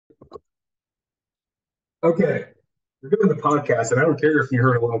Okay, we're doing the podcast, and I don't care if you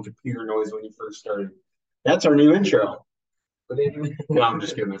heard a little computer noise when you first started. That's our new intro. But anyway, no, I'm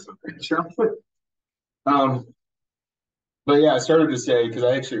just kidding. That's not the intro. Um, but yeah, I started to say because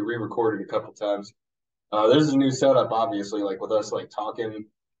I actually re-recorded a couple times. This is a new setup, obviously, like with us like talking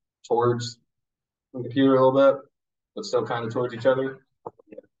towards the computer a little bit, but still kind of towards each other.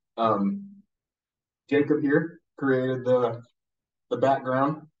 Um, Jacob here created the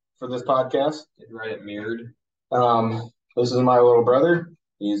background for this podcast. Did right it mirrored. This is my little brother.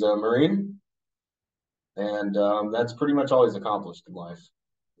 He's a Marine. And that's pretty much all he's accomplished in life.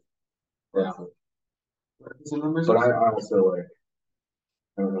 Yeah. But I also like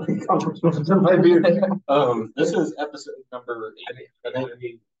I don't know accomplishments in my view. This is episode number 8. I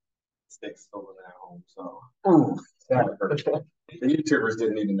think 6 over at home. So ooh, that hurt. The YouTubers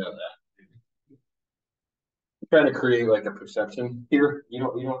didn't even know that. I'm trying to create like a perception here. You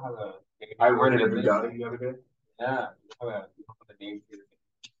don't have a I rented a Bugatti the other day. yeah, you don't have a name for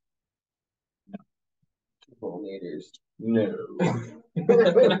your pollinators. No.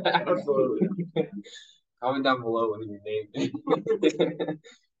 Absolutely. Comment down below what your name is.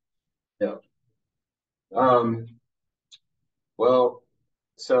 Yeah. Um, well,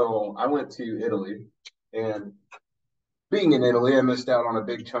 so I went to Italy, and being in Italy, I missed out on a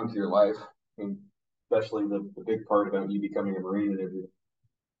big chunk of your life, and especially the big part about you becoming a Marine and everything.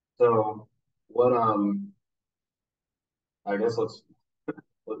 So, what I guess let's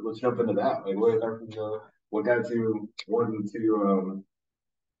jump into that. Like, what got you wanting to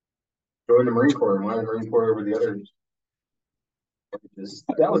join the Marine Corps, and why the Marine Corps over the others?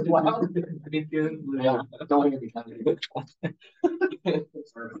 That was loud. Yeah, don't hit me.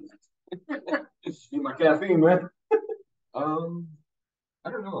 Need my caffeine, man. Um,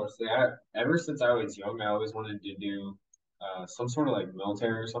 I don't know. Honestly, ever since I was young, I always wanted to do some sort of like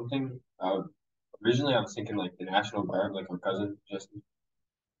military or something. Originally, I was thinking like the National Guard, like my cousin, just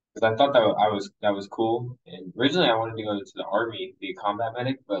because I thought that was cool. And originally, I wanted to go to the Army, be a combat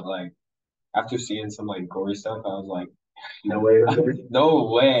medic, but like after seeing some like gory stuff, I was like, No way. no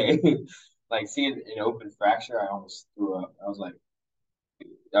way. Like seeing an open fracture, I almost threw up. I was like,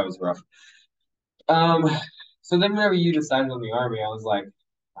 that was rough. Um, so then whenever you decided on the Army, I was like,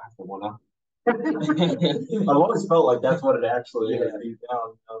 I have to one up. I've always felt like that's what it actually is deep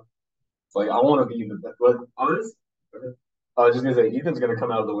down. It's like I want to be the best. But honest, I was just gonna say Ethan's gonna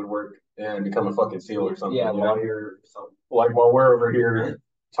come out of the woodwork and become a fucking SEAL or something. Yeah, while you're like while we're over here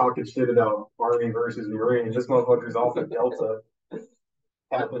talking shit about Army versus Marine, this motherfucker's off at Delta,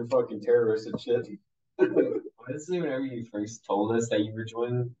 tapping fucking terrorists and shit. honestly, whenever you first told us that you were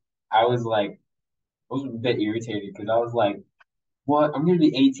joining, I was like, I was a bit irritated because I was like, what? I'm gonna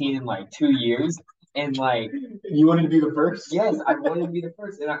be 18 in like 2 years, and like, You wanted to be the first? yes, I wanted to be the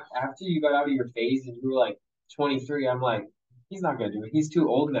first. And after you got out of your phase and you were like 23, I'm like, he's not gonna do it. He's too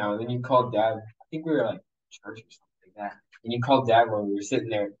old now. And then you called dad. I think we were like church or something like that. And you called dad while we were sitting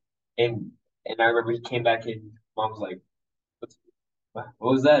there, and I remember he came back and mom was like, what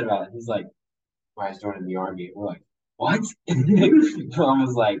was that about? He's like, well, I was joining the army. We're like, what? Mom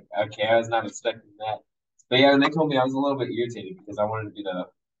was like, okay, I was not expecting that. But yeah, when they told me, I was a little bit irritated because I wanted to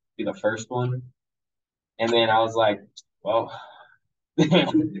be the first one, and then I was like, well, now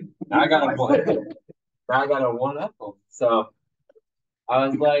I got a one. Now I got a one up 'em. So I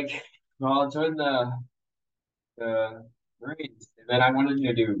was like, well, I'll join the Marines, and then I wanted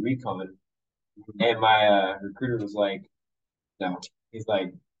to do recon, and my recruiter was like, no, he's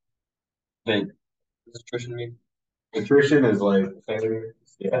like, the what does attrition mean? Attrition is like Failure.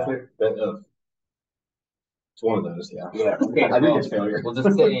 yeah, it's one of those. Yeah, Yeah. Okay. I think Well, it's failure. we'll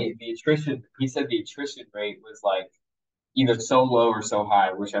just say the attrition. He said the attrition rate was like either so low or so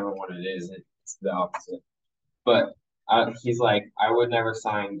high, whichever one it is. It's the opposite. But he's like, I would never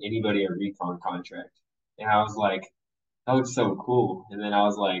sign anybody a recon contract, and I was like, that looks so cool. And then I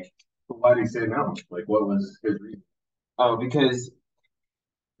was like, Why did he say no? Like, what was his reason? oh, because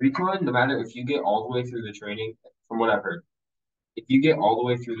recon, no matter if you get all the way through the training, from what I've heard, if you get all the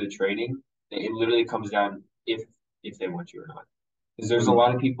way through the training, it literally comes down if they want you or not. Because there's a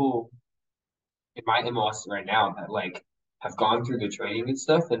lot of people in my MLS right now that like have gone through the training and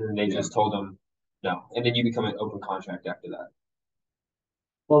stuff, and then they just told them no, and then you become an open contract after that.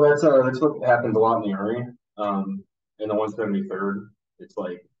 Well, that's what happens a lot in the Army. In the 173rd, it's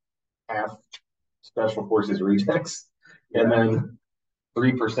like half Special Forces rejects, and then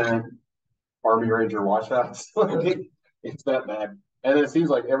 3% Army Ranger washouts. Like it's that bad. And it seems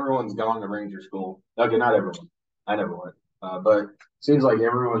like everyone's gone to Ranger school. Okay, not everyone. I never went, but it seems like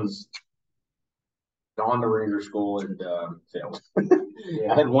everyone's gone to Ranger School and failed.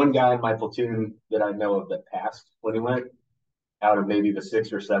 I had one guy in my platoon that I know of that passed when he went, out of maybe the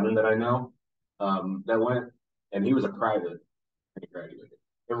 6 or 7 that I know that went, and he was a private when he graduated.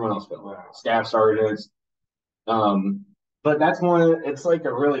 Everyone else failed. Wow. Staff sergeants. But that's one. It's like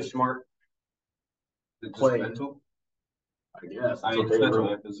a really smart It's just play. mental. I guess. I mean, it's mental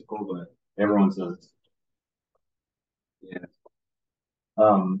and physical, but everyone says. yeah.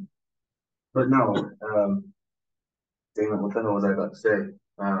 But no. Damn it, what the hell was I about to say?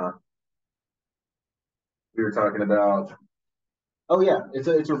 We were talking about. Oh yeah, it's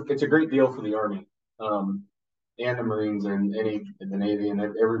a great deal for the Army, and the Marines and the Navy and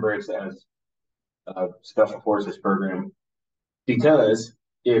every branch that has a special forces program. Because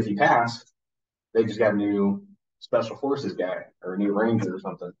if you pass, they just got a new special forces guy or a new ranger or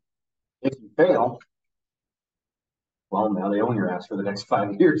something. If you fail, well, now they own your ass for the next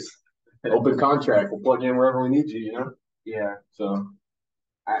 5 years. Open contract. We'll plug you in wherever we need you. Yeah. So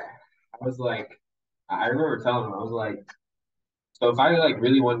I I was like, I remember telling him, I was like, so if I like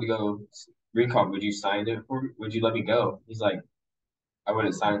really wanted to go recon, would you sign it for me? Would you let me go? He's like, I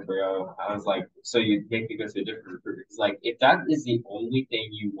wouldn't sign it for you. I was like, so you make me go to a different recruiter. He's like, if that is the only thing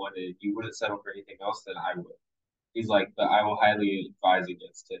you wanted, you wouldn't settle for anything else, then I would. He's like, but I will highly advise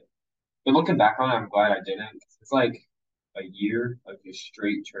against it. But looking back on it, I'm glad I didn't. It's like a year of just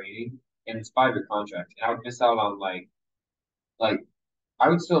straight training, and it's 5 year contract, and I would miss out on like I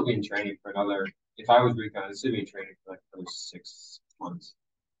would still be in training for another. If I was recon, I'd still be in training for like another 6 months.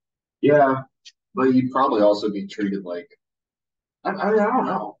 yeah, but you'd probably also be treated like. I mean, I don't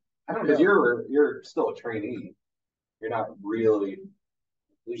know. I don't Because know. you're still a trainee. You're not really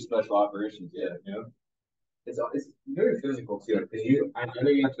special operations yet. It's very physical too, because I know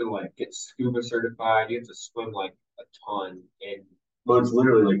you have to like get scuba certified. You have to swim like a ton, and Well, it's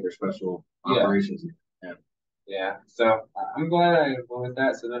literally like your special yeah, operations. Yeah. yeah. So I'm glad I went with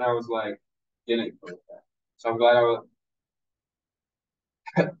that. So then I was like, didn't go with that. So I'm glad I was.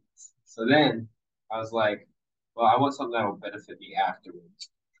 So then I was like, well, I want something that will benefit me afterwards,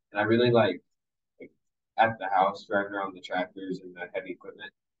 and I really like at the house driving around the tractors and the heavy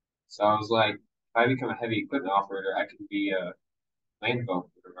equipment. So I was like, if I become a heavy equipment operator, I can be a land developer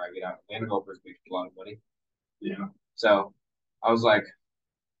whenever I get out. Land developers make a lot of money. Yeah. So I was like,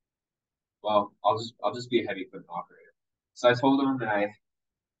 well, I'll just be a heavy equipment operator. So I told him and I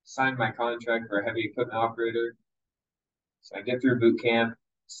signed my contract for a heavy equipment operator. So I get through boot camp,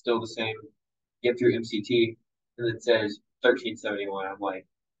 still the same. Get through MCT, and it says 1371. I'm like,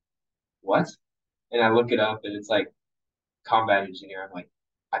 what? And I look it up, and it's like combat engineer. I'm like,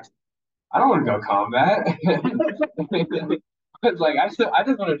 I, I don't want to go combat. It's like I just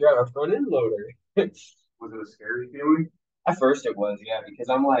want to drive a front end loader. Was it a scary feeling? At first it was, yeah, because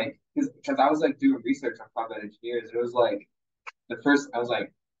I'm like, because I was like doing research on combat engineers, and it was like the first I was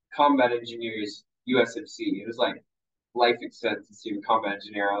like combat engineers USMC. It was like life expectancy of combat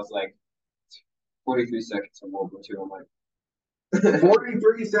engineer. I was like 43 seconds from World War II. I'm like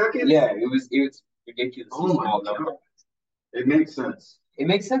 43 seconds? yeah, it was ridiculous. Oh my God. It makes sense. It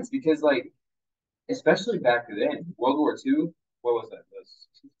makes sense because like especially back then, World War II, what was that?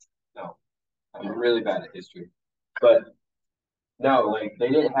 No, I'm really bad at history. But no, like they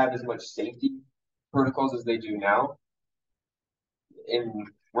didn't have as much safety protocols as they do now. And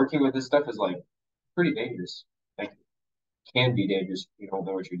working with this stuff is like pretty dangerous. Like can be dangerous if you don't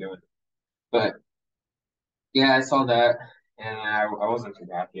know what you're doing. But yeah, I saw that and I wasn't too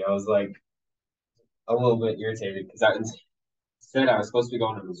happy. I was like a little bit irritated because I said I was supposed to be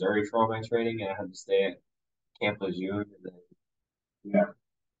going to Missouri for all my training and I had to stay at Camp Lejeune. And then, Yeah.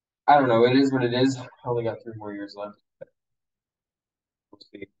 I don't know. It is what it is. I only got 3 more years left. We'll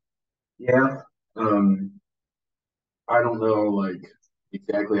see. Yeah. I don't know like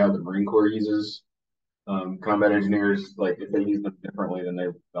exactly how the Marine Corps uses combat engineers, like if they use them differently than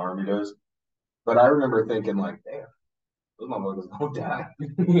the Army does. But I remember thinking like, damn, those motherfuckers don't die.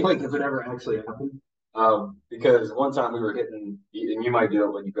 Like if it ever actually happened. Because one time we were hitting, and you might do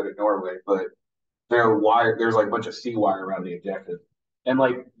it when you go to Norway, but there's like a bunch of sea wire around the objective. And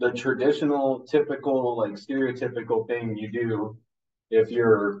like the traditional, typical, like stereotypical thing you do if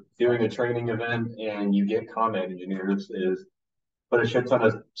you're doing a training event and you get combat engineers is put a shit ton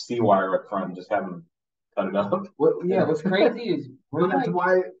of sea wire up front and just have them cut it up. Yeah, what's crazy is we're Well, that's like,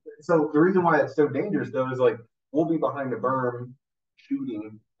 why. So the reason why it's so dangerous though is like we'll be behind a berm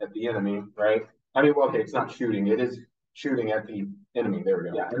shooting at the enemy, right? I mean, well, okay, it's not shooting; it is shooting at the enemy. There we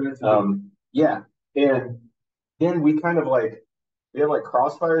go. yeah, Yeah, and then we kind of like we have like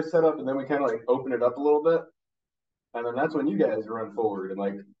crossfires set up, and then we kind of like open it up a little bit, and then that's when you guys run forward and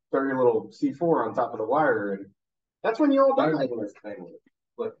like throw your little C4 on top of the wire, and that's when you all die.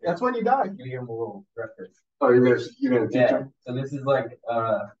 Look, That's when you die. give him a little reference. Oh, you're gonna teach Yeah. them So this is like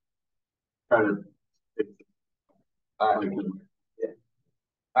how to. all right. Yeah.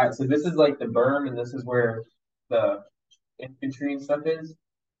 All right. So this is like the berm, and this is where the infantry and stuff is.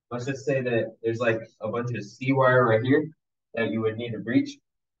 Let's just say that there's like a bunch of sea wire right here that you would need to breach.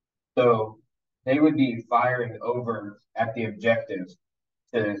 So they would be firing over at the objective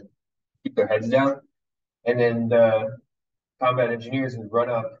to keep their heads down, and then the combat engineers would run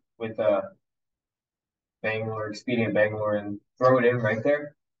up with a Bangalore, Expedient Bangalore, and throw it in right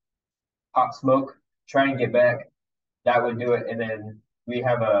there, pop smoke, try and get back. That would do it, and then we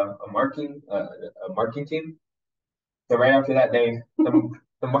have a marking team. So right after that,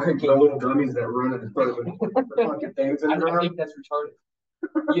 the marking The little dummies that run in front of the fucking things. I think that's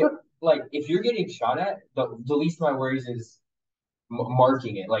retarded. Yeah, like if you're getting shot at, the least of my worries is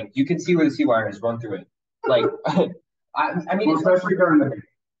marking it. Like you can see where the sea wire is, run through it. Like I mean, Well, especially during the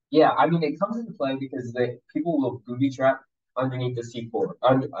yeah, I mean, it comes into play because people will booby trap underneath the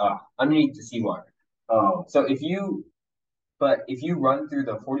C4, underneath the sea wire. oh, So if you run through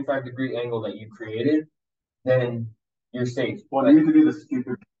the 45-degree angle that you created, then you're safe. well, But you have to do the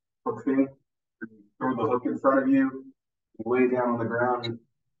stupid hook thing. You throw the hook in front of you, you lay down on the ground, and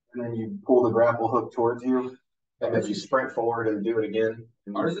then you pull the grapple hook towards you, and then you sprint forward and do it again.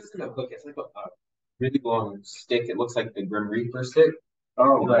 ours isn't a hook; it's like a really long stick. It looks like the Grim Reaper stick.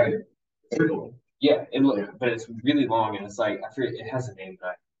 Oh, Like, right. yeah, but it's really long and it's like I forget it has a name, but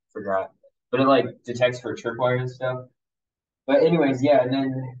I forgot. But it like detects for tripwire and stuff. But anyways, yeah, and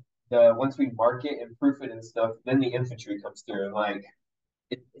then the once we mark it and proof it and stuff, then the infantry comes through and like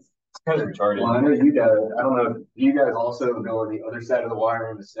it's kind of retarded. Well, I know you guys. I don't know. Do you guys also go on the other side of the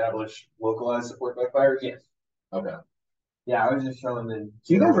wire and establish localized support by fires? Yes. Okay. Yeah, I was just showing them.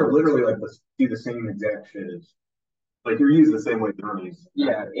 So you guys are literally like do the same exact shit as like you're used the same way the armies.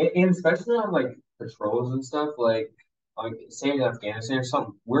 Yeah, and especially on like patrols and stuff, like say in Afghanistan or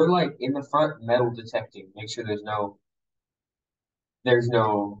something, we're like in the front metal detecting, make sure there's no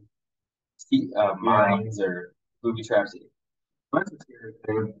mines or booby traps. That's a scary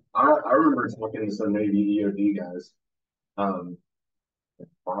thing. I remember talking to some Navy EOD guys. Um,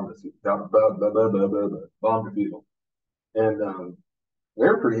 bomb defusal, and they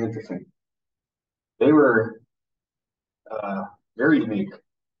were pretty interesting. They were uh, very unique.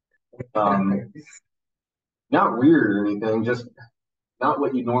 Um, not weird or anything, just not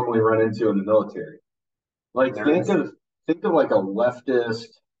what you normally run into in the military. Like think of like a leftist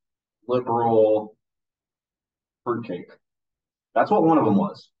liberal fruitcake. That's what one of them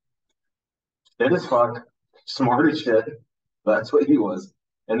was. Fit as fuck, smart as shit. That's what he was.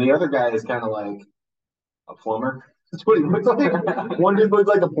 And the other guy is kind of like a plumber. That's what he looks like. One dude looks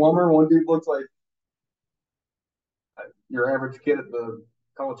like a plumber. One dude looks like your average kid at the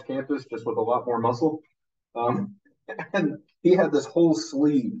college campus, just with a lot more muscle. Um, and he had this whole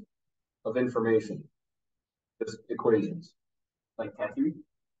sleeve of information, just equations. Like tattoo?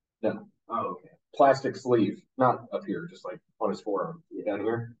 No, Oh, okay. plastic sleeve, not up here, just like on his forearm down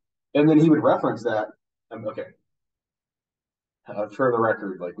here. And then he would reference that. Okay, for the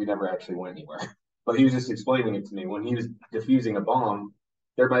record, like we never actually went anywhere, but he was just explaining it to me. When he was diffusing a bomb,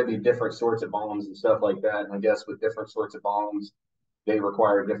 there might be different sorts of bombs and stuff like that. And I guess with different sorts of bombs, they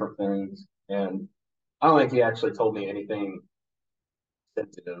require different things. And I don't think he actually told me anything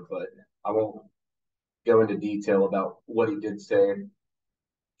sensitive, but I won't go into detail about what he did say,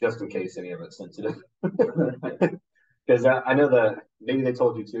 just in case any of it's sensitive. Because I know that maybe they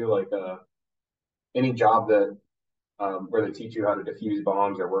told you too, like any job that where they teach you how to defuse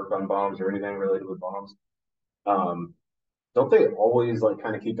bombs or work on bombs or anything related with bombs. Um, don't they always like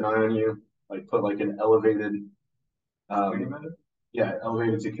kind of keep an eye on you, like put like an elevated, yeah,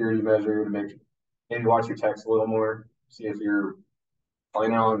 elevated security measure to make maybe watch your text a little more, see if you're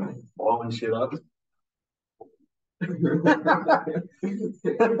planning on blowing shit up.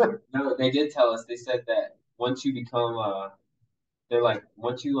 No, they did tell us. They said that once you become they're like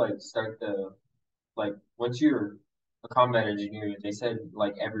once you like start the like once you're a combat engineer, they said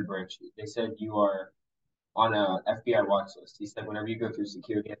like every branch, they said you are on a FBI watch list. He said whenever you go through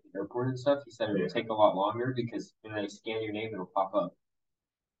security at the airport and stuff, he said it will take a lot longer because when they scan your name, it'll pop up.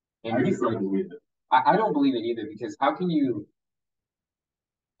 And I he's just like, don't believe it. I don't believe it either because how can you?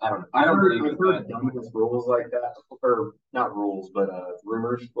 I don't know. I don't believe I've it, heard but dumbest rules like that, or not rules, but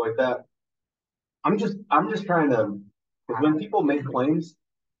rumors like that. I'm just trying to, because when people make claims,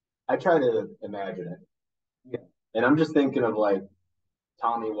 I try to imagine it. yeah, And I'm just thinking of like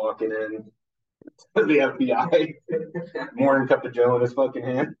Tommy walking in the FBI. Morning cup of Joe in his fucking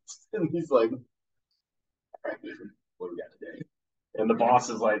hands. And he's like, all right, what do we got today? And the boss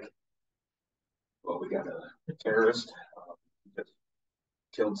is like, well, we got a terrorist just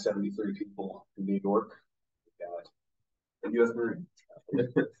killed 73 people in New York. We got a U.S. Marine.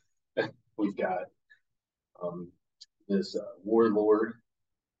 We've got this warlord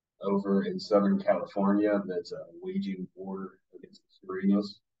over in Southern California that's waging war against the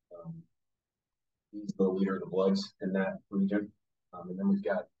Sureños. He's the leader of the Bloods in that region. And then we've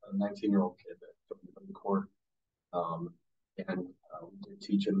got a 19-year-old kid that took him to court. And we did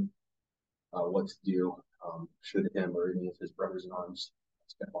teach him what to do should him or any of his brothers in arms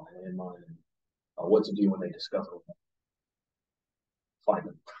step on a landmine, and what to do when they discover them. Find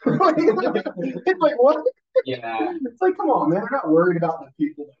them. It's like, what? Yeah. It's like, come on, man. They're not worried about the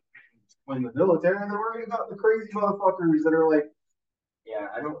people that in the military. They're worried about the crazy motherfuckers that are like, Yeah,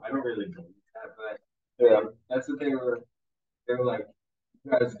 I don't really believe that, but yeah, that's what they were like,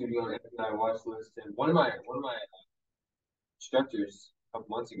 you guys could be on FBI watch list. And one of my instructors a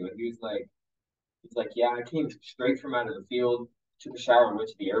couple months ago, he's like, yeah, I came straight from out of the field, took a shower, and went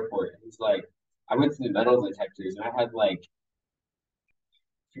to the airport. And he's like, I went to the metal detectors and I had like,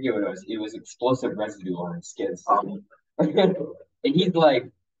 I forget what it was. It was explosive residue on his skin. And he's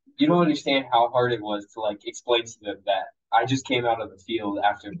like, you don't understand how hard it was to like explain to them that I just came out of the field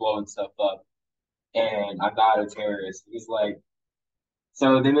after blowing stuff up and I'm not a terrorist. He's like,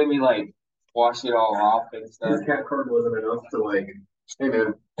 so they made me like wash it all off and stuff. his cat card wasn't enough to like, hey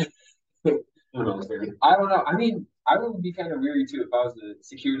man. I don't know. I mean, I would be kind of weary too if I was a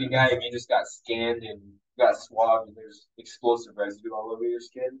security guy and you just got scanned and got swabbed and there's explosive residue all over your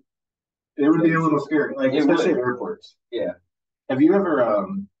skin. It would be a little scary, like especially at airports. Yeah. Have you ever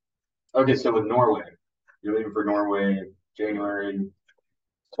okay, so with Norway, you're leaving for Norway January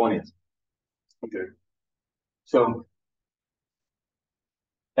 20th. Okay. So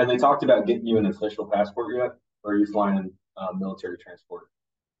have they talked about getting you an official passport yet? Or are you flying military transport?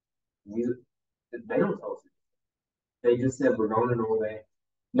 They don't tell us. They just said we're going to Norway.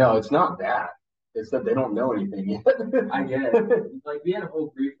 No, it's not that. It's that they don't know anything yet. I get it. Like we had a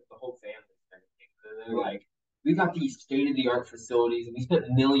whole brief with the whole family and everything. And they're like, we got these state-of-the-art facilities and we spent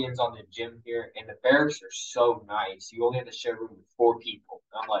millions on the gym here and the barracks are so nice. You only have to share a room with 4 people.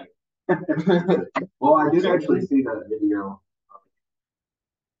 And I'm like, well, I did actually see that video.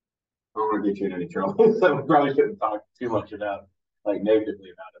 I don't want to get you in any trouble, so we probably shouldn't talk too much about like negatively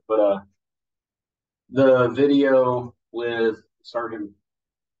about it. But the video with Sergeant,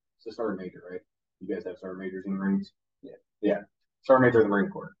 it's a Sergeant Major, right? You guys have Sergeant Majors in the Marines? Yeah. Yeah. Sergeant Major of the Marine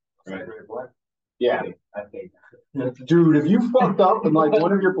Corps. Right? What? Yeah. I think. Dude, if you fucked up and like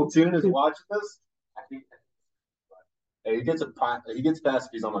one of your platoon is watching this, I think. hey, he gets past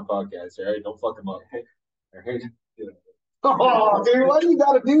if he's on my podcast, all right? Don't fuck him up. All right? Oh, dude, why do you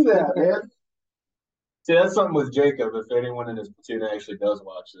gotta do that, man? See, that's something with Jacob. If anyone in his platoon actually does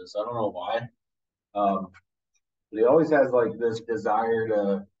watch this, I don't know why. But he always has like this desire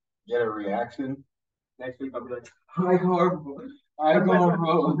to get a reaction. Next week I'll be like, hi horrible. I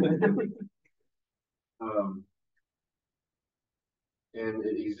horrible. And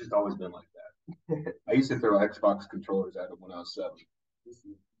he's just always been like that. I used to throw Xbox controllers at him when I was 7.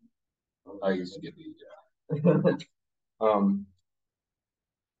 I used to get beat, yeah.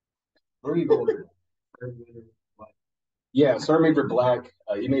 Where are you going? Yeah, Sergeant Major Black,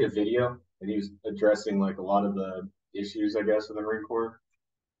 he made a video and he was addressing like a lot of the issues, I guess, of the Marine Corps.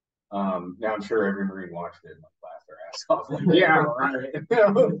 Now I'm sure every Marine watched it and like laughed their ass off. Like, yeah, right.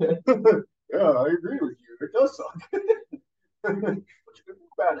 Yeah, I agree with you. It does suck. What you can do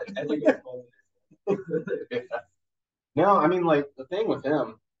about it? I think it's Yeah. No, I mean, like the thing with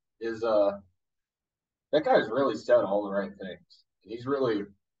him is that guy's really said all the right things. He's really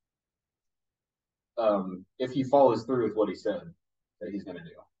if he follows through with what he said that he's going to do,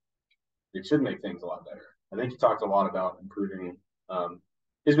 it should make things a lot better. I think he talked a lot about improving.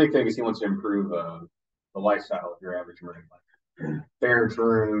 His big thing is he wants to improve the lifestyle of your average Marine, like barracks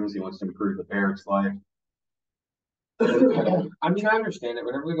rooms. He wants to improve the barracks life. I mean, I understand it.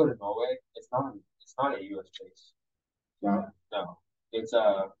 Whenever we go to Norway, it's not a U.S. base. No, It's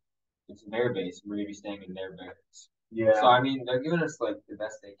an air base. We're gonna be staying in their barracks. yeah. So I mean, they're giving us like the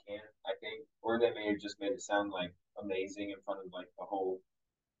best they can, I think, or they may have just made it sound like amazing in front of like the whole,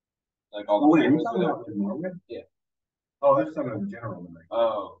 like all the Wait, families talking were about in Norway? Yeah. Oh, that's talking about the general Marine.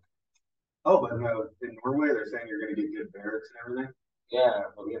 Oh, but no, in Norway they're saying you're going to get good barracks and everything. yeah,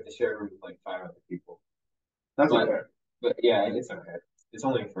 but we have to share a room with like 5 other people. That's But- okay. But yeah, it's okay. It's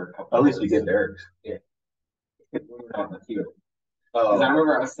only for a couple. At least you months. get barracks. Yeah. We're not in the field. Oh, Because I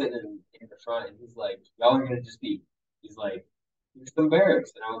remember I was sitting in in the front, and he's like, "Y'all are gonna just be." He's like, "You're just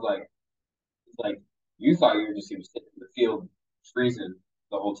embarrassed," and I was like, "He's like, you thought you were just gonna sit in the field freezing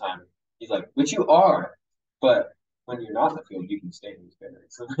the whole time." He's like, "But you are, but when you're not in the field, you can stay in these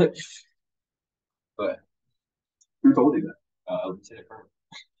barracks." But Who told you that? Lieutenant Colonel.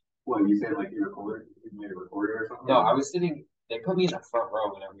 What, you said like you recorded, you made a recording or something? No, I was sitting. They put me in the front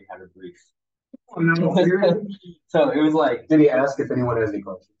row whenever we had a brief. Oh, no, seriously? So it was like, Did he ask if anyone has any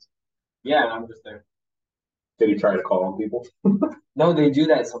questions? yeah, and I'm just there. Did he try to call on people? No, they do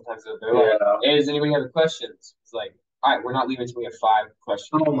that sometimes. Though. They're like, Yeah. "Hey, does anybody have any questions?" It's like, "All right, we're not leaving until we have 5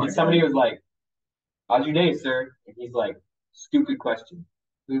 questions." Oh my And somebody God. was like, "How's your day, sir?" And he's like, "Stupid question.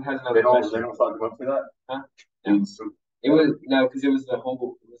 Who has another They question?" don't fuck him up for that? Huh? No. It was no, because it was the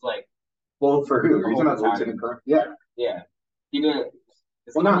whole. It was like, Well, for who? Are you talking about Overtime. Lieutenant Colonel? Yeah. yeah, he didn't.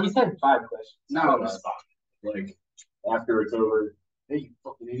 Well, not- he said 5 questions. Not on the spot. Like, after it's over, hey, you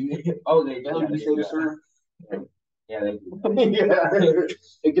fucking idiot. Oh, they Hell, yeah, you they say, do that. sir? Yeah, they do. Yeah.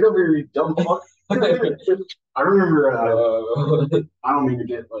 Hey, get over here, you dumb fuck. I remember, I don't mean to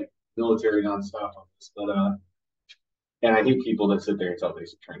get like military nonstop on this, but and I hate people that sit there and tell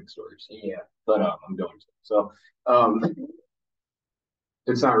basic training stories. Yeah. But I'm going to. So um,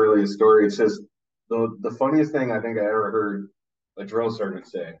 it's not really a story. It's just the funniest thing I think I ever heard a drill sergeant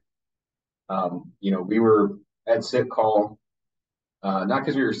say. We were at sick call, not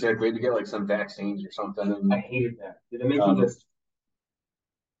because we were sick. We had to get like some vaccines or something. And, I hated that. Did they make you just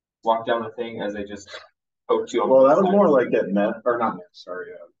walk down the thing as they just poked you on? Well, that was more like at meth, or not meth, sorry,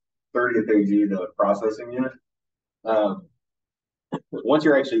 30th AG, the processing unit. Once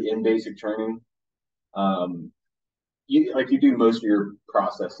you're actually in basic training, um, you do most of your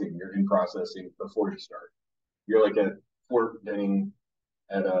processing, you're in processing before you start. You're like at Fort Benning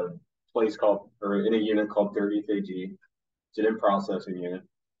at a place called, or in a unit called 30th AG. It's an in processing unit.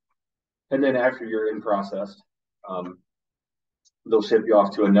 And then after you're in process, um, they'll ship you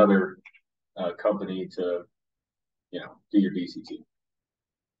off to another company to, do your BCT.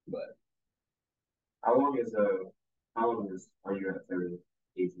 But How long is are you at 30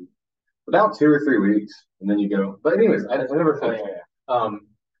 AG? about 2 or 3 weeks, and then you go. But anyways, I never Oh, finished.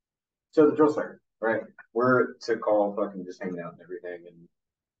 So the drill sergeant, right? We're to call, fucking just hanging out and everything, and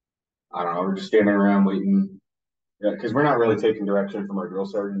I don't know, we're just standing around waiting. Yeah, because we're not really taking direction from our drill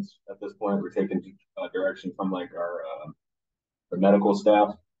sergeants at this point. We're taking direction from like our medical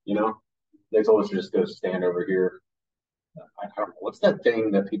staff. They told us to just go stand over here. I don't know what's that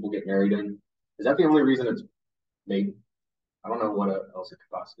thing that people get married in. Is that the only reason it's made? I don't know what else it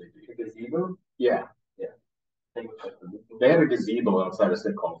could possibly be. A gazebo? Yeah, Yeah. they had a gazebo outside of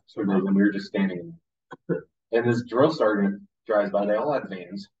sick call, so we were just standing. And this drill sergeant drives by. They all have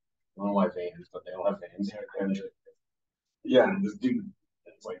vans. I don't know why vans, but they all have vans. Yeah, and this dude,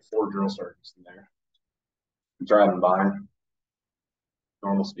 it's like 4 drill sergeants in there driving by,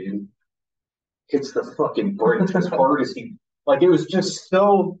 normal speed, hits the fucking brakes as hard as he, like, it was just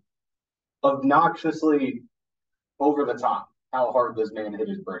so obnoxiously over the top how hard this man hit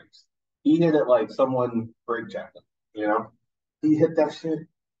his brakes. He hit it like someone brake jacked him. He hit that shit.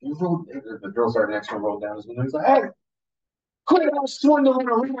 The drill sergeant next to him rolled down his window. He's like, hey, quit out swindling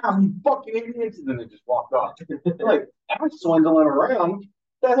around, you fucking idiots. And then it just walked off. Like, I'm swindling around?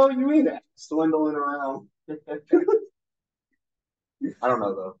 The hell you mean that? Swindling around? I don't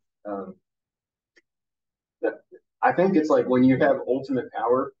know, though. I think it's like when you have ultimate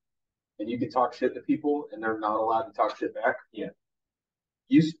power and you can talk shit to people and they're not allowed to talk shit back. Yeah.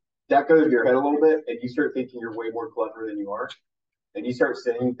 You that goes to your head a little bit and you start thinking you're way more clever than you are. And you start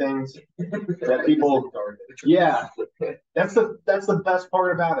saying things that people, yeah, that's the best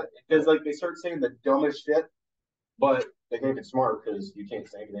part about it, because like they start saying the dumbest shit, but they think it's smart because you can't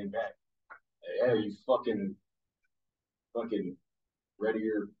say anything back. Hey, you fucking ready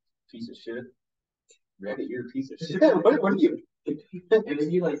your piece of shit, ready your piece of shit. What are you? And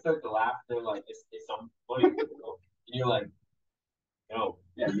then you like start to laugh. They're like, it's some funny, and you're like, no,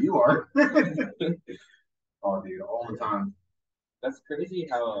 yeah, you are. Oh, dude, all the time. That's crazy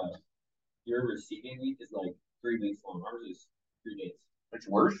how your receiving week is like 3 weeks long. Ours is 3 days. It's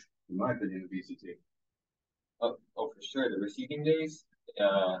worse, in my opinion, the BCT. Oh, for sure. The receiving days.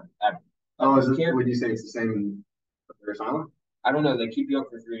 Is it? Would you say it's the same in Bears Island? I don't know. They keep you up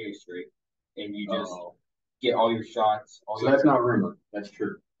for 3 days straight, and you just get all your shots. So that's not rumor. That's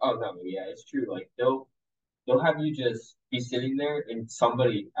true. Oh no, yeah, it's true. Like they'll have you just be sitting there, and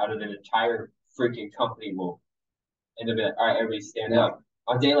somebody out of an entire freaking company will end up like, all right, everybody stand up.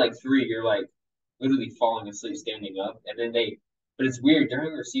 On day like 3, you're like literally falling asleep standing up, and then but it's weird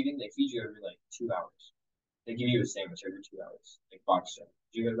during receiving they feed you every like 2 hours. They give you a sandwich every 2 hours, like box check.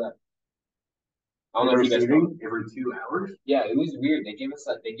 Did you hear that? I don't know if you guys know. Every 2 hours? Yeah, it was weird. They gave us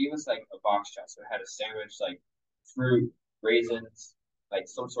like a box chat, so it had a sandwich, like fruit, raisins, like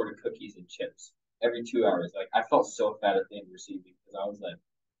some sort of cookies and chips every 2 hours. Like I felt so fat at the end of receiving because I was like,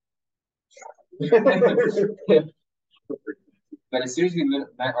 but as soon as we met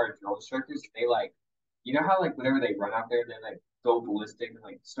our drill instructors, they like, you know how like whenever they run out there, they like go ballistic and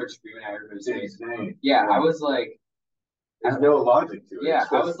like start screaming at everybody's face. Yeah, I was like, there's no logic to it. Yeah,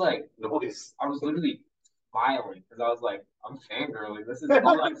 I was like, noise. I was literally smiling because I was like, I'm fangirling. This is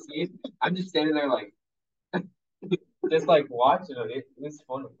all I'm seeing. I'm just standing there like, just like watching it. It was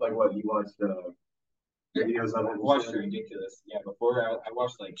funny. Like what you watched videos on I it? watched ridiculous. Yeah, before I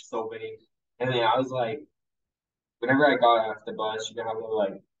watched like so many, and then I was like, whenever I got off the bus, you know how they're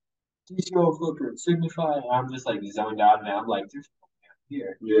like, TCO Flipper, Signify, and I'm just like zoned out, and I'm like, there's no man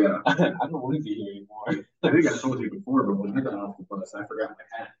here. Yeah. I don't want to be here anymore. I think I told you before, but when I got off the bus, I forgot my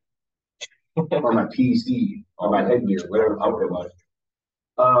hat or my PC or my headgear, whatever it was.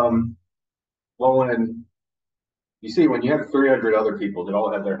 Well, when you see when you have 300 other people that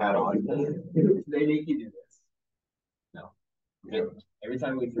all have their hat on, They make you do this. No. Every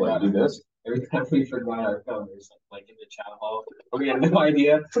time we what, forgot do this? Every time we forgot our colors, like in the chat hall, we had no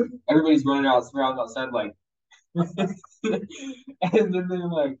idea. Everybody's running around outside, like, and then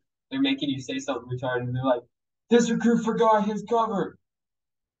they're making you say something retarded, and they're like, "This recruit forgot his cover.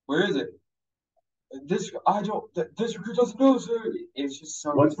 Where is it? This recruit doesn't know, sir." It's just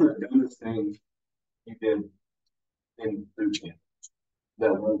so. What's the dumbest thing you did in boot camp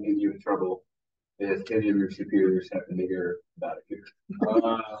that won't get you in trouble if any of your superiors happen to hear about it here?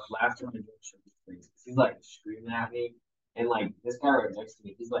 Laughter when he's like screaming at me, and like this guy right next to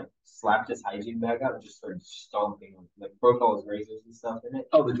me, he's like slapped his hygiene bag out and just started stomping, like broke all his razors and stuff in it.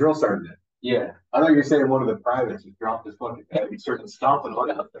 Oh, the drill sergeant. Yeah. I thought you were saying one of the privates just dropped his fucking bag and started stomping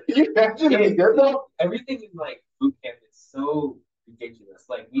on it. Can you imagine if he did that? Everything in like boot camp is so ridiculous.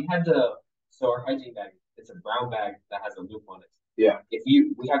 Like we had to, so our hygiene bag, it's a brown bag that has a loop on it. Yeah.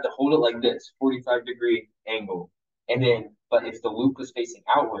 We have to hold it like this, 45-degree angle, and then, but if the loop was facing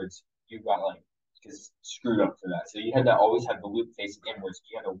outwards, you got like just screwed up for that. So you had to always have the loop facing inwards.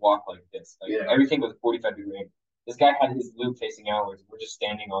 You had to walk like this. Like everything was 45-degree angle. This guy had his loop facing outwards. We're just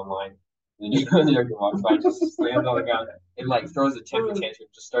standing on line. And then you go there and walks by, just slams on the ground and like throws a temper tantrum,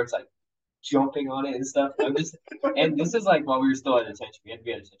 just starts like jumping on it and stuff. And this is like while we were still at attention. We had to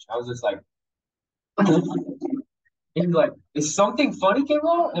be at attention. I was just like, he's like, is something funny came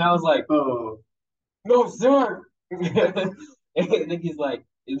out? And I was like, oh, no, sir. And then he's like,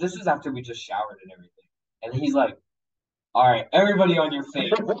 this is after we just showered and everything. And he's like, all right, everybody on your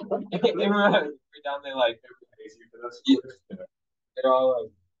face. And we're down there like, they're all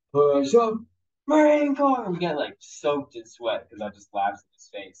like, push up, Marine Corps. And we get like soaked in sweat because I just laughed in his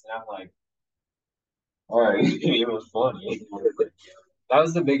face. And I'm like, all right, it was funny. That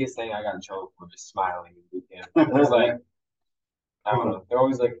was the biggest thing I got in trouble for, just smiling in boot camp. It was like, I don't know. They're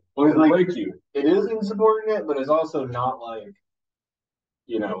always like, break you. It is insubordinate, but it's also not like,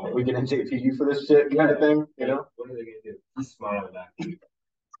 you know, we can NJP you for this shit kind of thing, you know? What are they going to do? Just smile at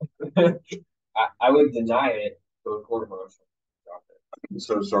that. I would deny it to a court martial.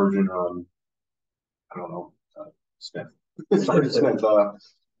 So Sergeant, I don't know, Smith. Sergeant Smith,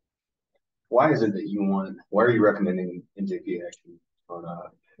 why is it that why are you recommending NJP action on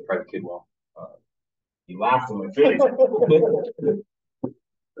Private Kidwell? He laughed in my face.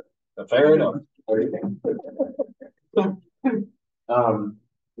 Fair enough.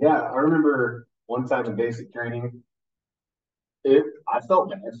 Yeah, I remember one time in basic training, I felt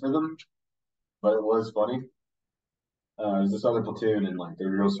bad for them, but it was funny. It was this other platoon, and like their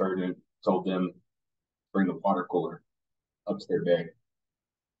drill sergeant told them bring the water cooler up to their bag.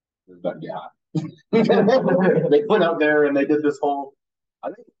 It was about to get hot. They went out there and they did this whole.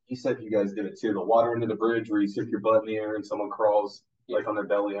 I think you said you guys did it too. The water under the bridge where you stick your butt in the air and someone crawls like on their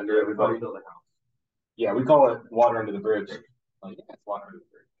belly under everybody. Yeah, we call it water under the bridge. Like, yeah, it's water under the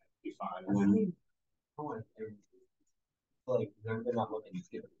bridge. Be fine. And then, like, they're not looking to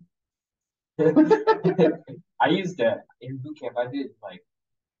skip. I used that in boot camp. I did like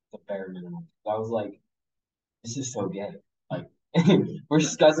the bare minimum. I was like, this is so gay. Like, we're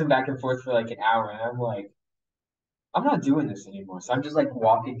scuzzing back and forth for like an hour, and I'm like, I'm not doing this anymore. So I'm just like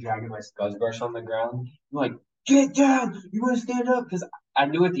walking, dragging my scuzz brush on the ground. I'm like, get down! You want to stand up? Because I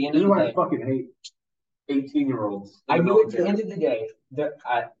knew at the end of the day. I fucking hate 18-year-olds. I knew at the end of the day that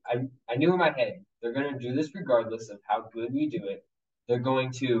I knew in my head they're gonna do this regardless of how good we do it. They're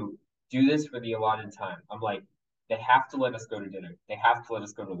going to do this for the allotted time. I'm like, they have to let us go to dinner. They have to let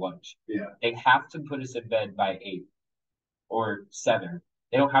us go to lunch. Yeah. They have to put us in bed by 8 or 7.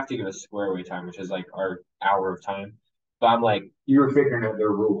 They don't have to give us square away time, which is like our hour of time. But I'm like, You were figuring out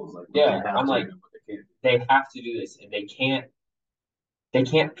their rules, like what yeah, they have I'm to like, and what they can't. they have to do this, and they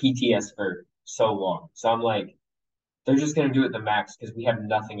can't PTS for so long. So I'm like, they're just gonna do it the max because we have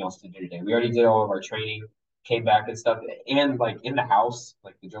nothing else to do today. We already did all of our training, came back and stuff, and like in the house,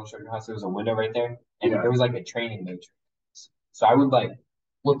 like the drill instructor house, there was a window right there, and Yeah, there was like a training matrix. So I would like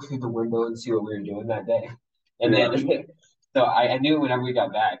look through the window and see what we were doing that day, and yeah, then so I knew whenever we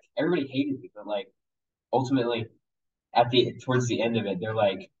got back, everybody hated me, but like ultimately at the towards the end of it, they're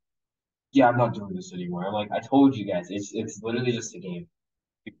like, "Yeah, I'm not doing this anymore." I'm like, "I told you guys, it's literally just a game.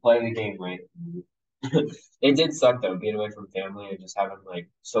 You play the game right." It did suck though, being away from family and just having like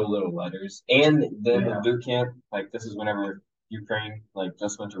so little letters. And then yeah. in boot camp, like this is whenever Ukraine like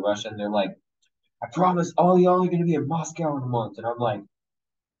just went to Russia, and they're like, "I promise, all y'all are gonna be in Moscow in a month," and I'm like,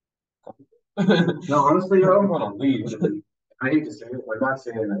 No, honestly, "I though, want to leave." I hate to say it. I'm not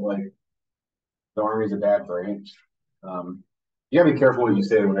saying that like the army's a bad branch. You gotta be careful what you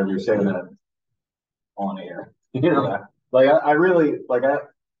say whenever you're saying that on air. You know, Yeah, like I really like I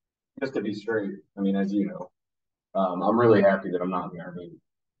just to be straight. I mean, as you know, I'm really happy that I'm not in the army.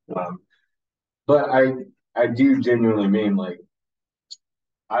 Um, but I do genuinely mean like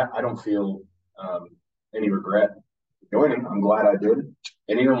I don't feel um, any regret joining. I'm glad I did.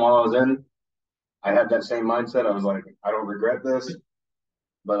 And even while I was in, I had that same mindset. I was like, I don't regret this,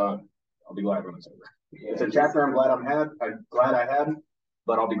 but I'll be glad when it's over. yeah, It's a chapter I'm glad I had,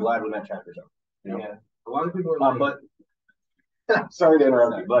 but I'll be glad when that chapter's over. You know? yeah. A lot of people are like, But sorry to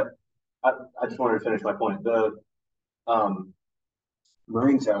interrupt you, but I just wanted to finish my point. The um,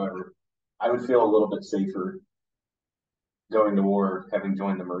 Marines, however, I would feel a little bit safer going to war having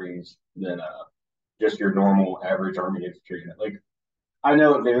joined the Marines than just your normal average Army infantry unit. Like I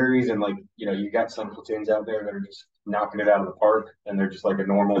know it varies, and like you got some platoons out there that are just knocking it out of the park, and they're just like a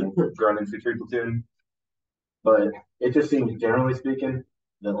normal grunt infantry platoon. But it just seems, generally speaking,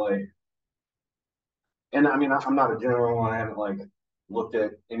 that like, and I mean, I'm not a general. I haven't like looked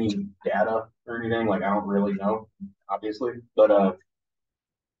at any data or anything. Like, I don't really know, obviously, but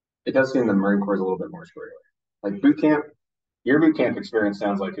it does seem the Marine Corps is a little bit more square away. Like boot camp, your boot camp experience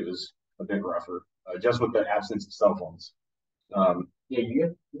sounds like it was a bit rougher, just with the absence of cell phones. yeah,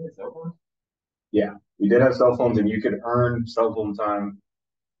 you get cell phones? Yeah, we did have cell phones, and you could earn cell phone time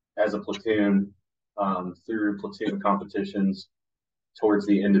as a platoon through platoon competitions towards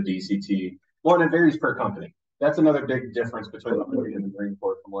the end of DCT. Well, and it varies per company. That's another big difference between the Marine and the Marine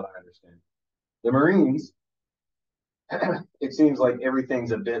Corps, from what I understand. The Marines, it seems like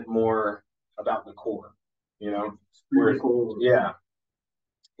everything's a bit more about the core, you know? Where, cool. Yeah,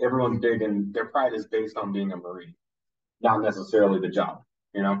 everyone's big, and their pride is based on being a Marine, not necessarily the job,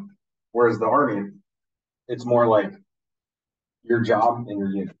 you know? Whereas the Army, it's more like your job and your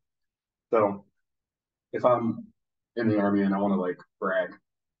unit. So if I'm in the Army and I want to like brag,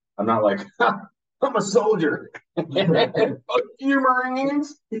 I'm not like, I'm a soldier. Fuck you,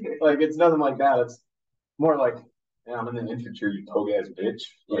 Marines. Like, it's nothing like that. It's more like, yeah, I'm in the infantry, you toga ass bitch.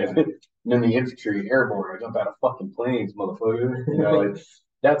 Like, yeah. I'm in the infantry, airborne. I jump out of fucking planes, motherfucker. Like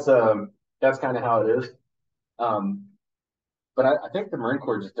that's kind of how it is. Um, but I think the Marine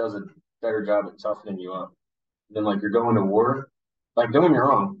Corps just does a better job at toughening you up than like you're going to war. Like, don't get me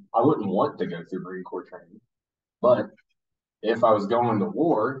wrong, I wouldn't want to go through Marine Corps training, but if I was going to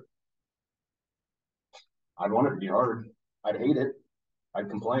war, I'd want it to be hard. I'd hate it. I'd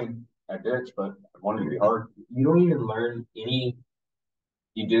complain. I'd bitch, but I'd want it to be hard. You don't even learn any.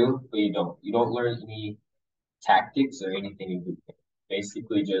 You do, but you don't. You don't learn any tactics or anything in boot camp.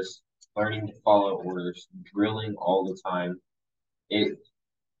 Basically, just learning to follow orders, drilling all the time. It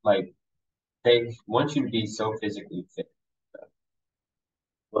like they want you to be so physically fit.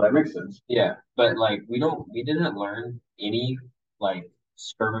 Well, that makes sense. Yeah, but like we didn't learn any like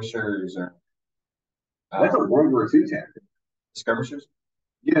skirmishers or That's a World War II tactic. skirmishers.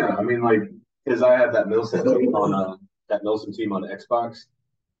 Yeah, I mean, like, because I had that Milson team on Xbox,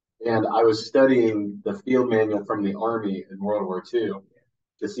 and I was studying the field manual from the Army in World War II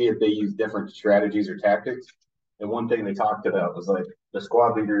to see if they used different strategies or tactics. And one thing they talked about was like the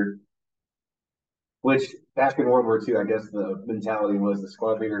squad leader, which back in World War II, I guess the mentality was the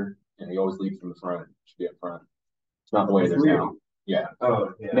squad leader, and he always leads from the front, should be up front. It's not the way it is now. Yeah.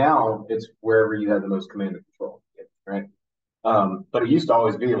 Oh, yeah. Now it's wherever you have the most command and control, right? But it used to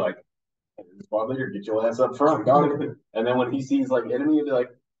always be like, squad leader, get your ass up front, dog. And then when he sees like enemy, he'll be like,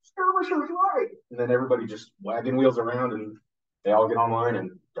 skirmishers, right? And then everybody just wagon wheels around, and they all get online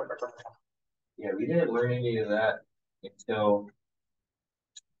and. Yeah, we didn't learn any of that until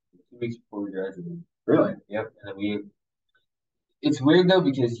 2 weeks before we graduated. Really? Yep, and then we It's weird though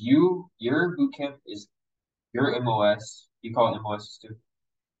because your boot camp is your MOS. You call it MOS too.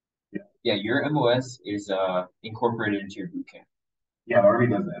 Yeah. Yeah, your MOS is incorporated into your boot camp. Yeah, Army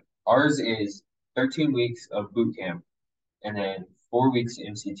does that. Ours is 13 weeks of boot camp and then 4 weeks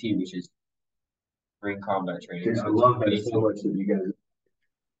MCT, which is ring combat training. Dude, So I it's love that basic. so much that you guys.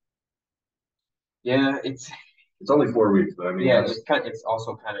 Yeah, It's only 4 weeks, but I mean, yeah, that's, it's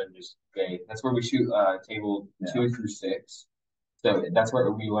also kind of just gay. That's where we shoot table yeah. 2 through 6. So that's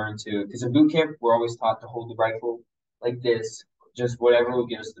where we learn to, because in boot camp we're always taught to hold the rifle like this, just whatever will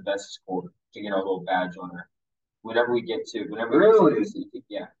get us the best score to get our little badge on our. Whenever Really? we get to,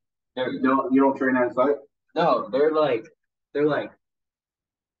 yeah. There you go. No, you don't train on site? No, they're like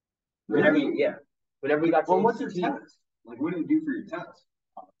whenever Really? yeah, whenever we got to Well, what's your MCT, test? Like, what do you do for your test?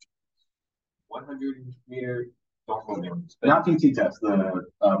 100-meter, don't hold me on this, but Not PT test, the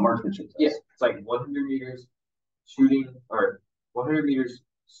marksmanship test. yeah, it's like 100 meters shooting or 100 meters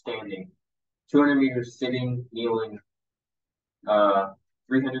standing, 200 meters sitting, kneeling,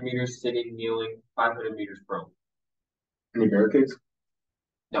 300 meters sitting, kneeling, 500 meters prone. Any barricades?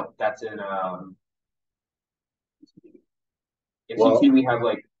 No, that's in Well, MCT we have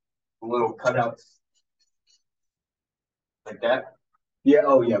like little cutouts like that, yeah.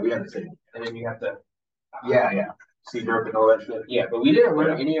 Oh, yeah. We have the same. and then you have to Yeah. See grip and all that shit. yeah, but we didn't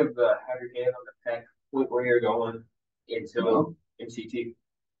learn Yeah. any of the have your hand on the pec, where you're going until No. MCT.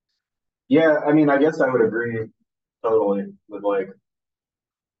 Yeah, I mean, I guess I would agree totally with like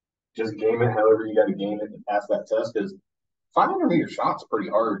just game it however you got to game it to pass that test because 500-meter shot's pretty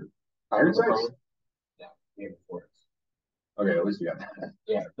hard. Iron sights? Yeah, yeah, before. Okay, at least you got that.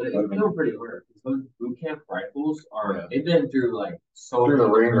 Yeah, but it's still pretty hard. Those boot camp rifles are Yeah. they've been through like so Through the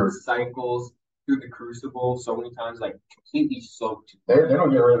many ringer. different cycles, through the crucible so many times, like completely soaked. They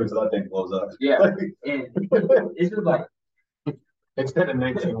don't get rid of it until that thing blows up. Yeah, and it's just like It's been in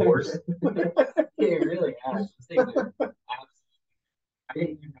 19 wars. it really has. This thing is absolutely. I didn't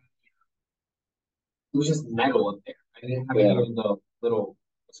even have, it was just metal up there. I didn't have any of the little.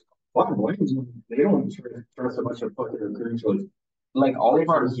 Fucking Wayne's, they don't trust so much of fucking recruits. Like all of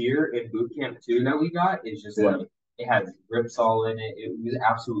our gear in boot camp too that we got is just Yeah. like it had grips all in it. It was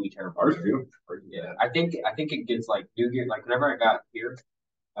absolutely terrible. Ours too. Yeah, I think it gets like new gear. Like whenever I got here,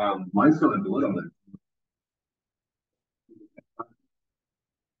 Mine's still in blood on it.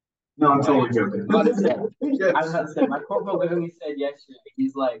 No, I'm totally joking. I was about to say, my corporal literally said yesterday,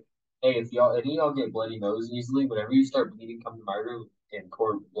 he's like, hey, if any of y'all get bloody nose easily, whenever you start bleeding, come to my room and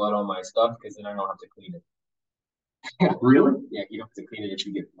pour blood on my stuff because then I don't have to clean it. Really? Yeah, you don't have to clean it if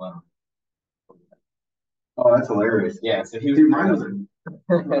you get blood. Oh, that's hilarious. Yeah, so he was. Dude, mine was a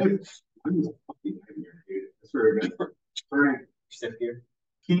fucking nightmare, dude. That's very good. Very Stiff gear.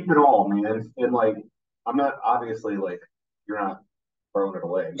 keep it all, man. And like, I'm not obviously like you're not throwing it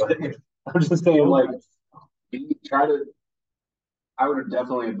away, but I'm just saying like, try to. I would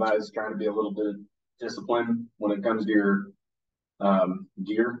definitely advise trying to be a little bit disciplined when it comes to your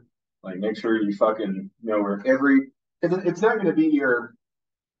gear. Like, make sure you fucking know where it's not going to be your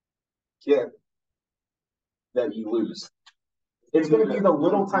kit that you lose. It's going to be the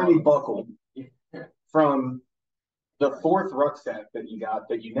little tiny buckle from the fourth rucksack that you got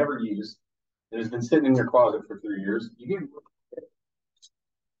that you never used that has been sitting in your closet for 3 years. You get,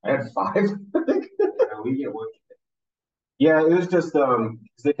 I had 5. I think. We get one. Yeah, it was just because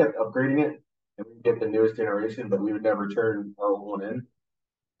they kept upgrading it and we get the newest generation, but we would never turn our old one in.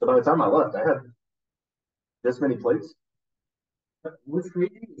 So by the time I left, I had this many plates. What's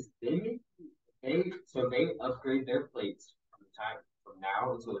crazy is they upgrade their plates from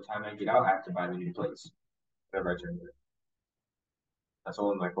now until the time I get out. I have to buy the new plates whenever I turn it. That's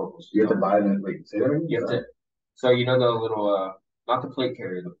all of my corporals. You have to buy them. Wait, say that again? You have to. So you know the little not the plate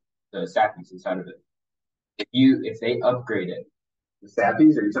carrier, the sappies inside of it. If they upgrade it, the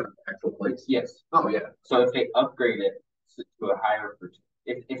sappies, or you talking actual plates? Yes. Oh yeah. So if they upgrade it to a higher,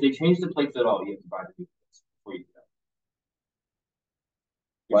 if they change the plates at all, you have to buy the new plates before you get out.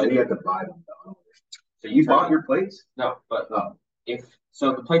 Why do you have to buy them though? So you bought your plates? No, but if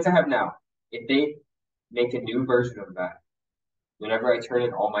so, the plates I have now, if they make a new version of that, whenever I turn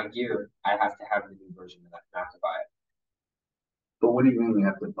in all my gear, I have to have the new version of that. I have to buy it. But what do you mean you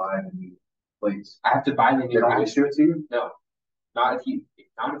have to buy the new plates? I have to buy the new. They don't issue it to you? No, not if you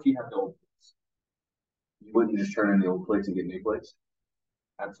have the old plates. You wouldn't just turn in the old plates and get new plates?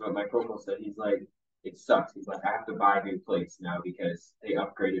 That's what my corporal said. He's like, it sucks. He's like, I have to buy new plates now because they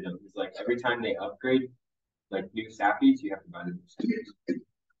upgraded them. He's like, every time they upgrade, like new sappies, you have to buy the new sappies.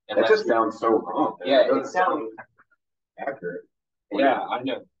 And that just sounds so wrong. Yeah, it sounds accurate. Yeah, I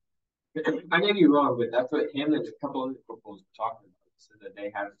know. I may be wrong, but that's what him and a couple other footballers were talking about. So that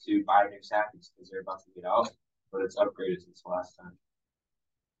they have to buy new sappies because they're about to get out, but it's upgraded since last time.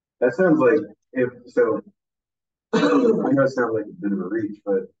 That sounds like if so. I know it sounds like a bit of a reach,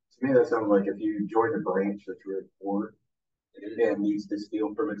 but to me that sounds like if you join a branch that's really poor and needs to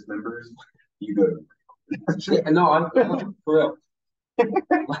steal from its members, you go. Yeah, no, I'm for real.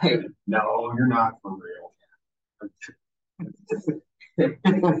 Like, No, you're not for real.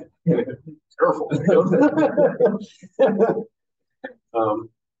 Careful. um,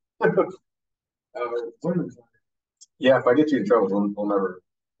 yeah, if I get you in trouble, we'll never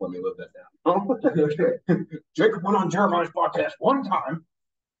let me live that down. Jacob went on Jeremiah's podcast one time.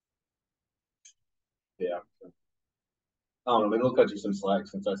 Yeah. I don't know. Maybe we'll cut you some slack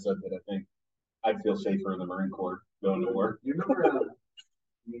since I said that I think I'd feel safer in the Marine Corps going to war. you remember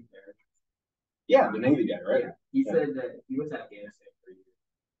Nick there? Yeah, the Navy guy, right? Yeah. He said that he was at Afghanistan for a year.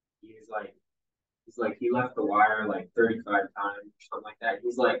 He's like he left the wire like 35 times or something like that.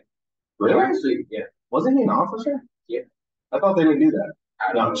 He's like, Really? actually, yeah. Wasn't he an officer? Yeah. I thought they didn't do that.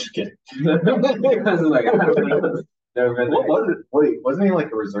 I No, don't I'm just kidding. I was like, I don't know. Never been What there. was it? Wait, wasn't he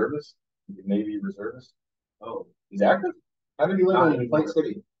like a reservist? Like a Navy reservist? Oh, He's active? How did he live Not in Plain anymore.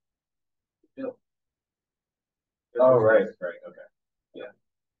 City? Bill. Oh, right, right, okay. Yeah.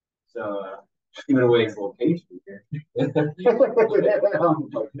 So, giving away his location here.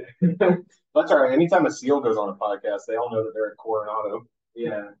 That's all right. Anytime a SEAL goes on a podcast, they all know that they're at Coronado.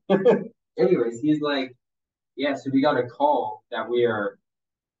 Yeah. Anyways, he's like, yeah, so we got a call that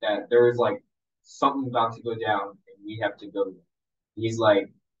there was like something about to go down and we have to go. He's like,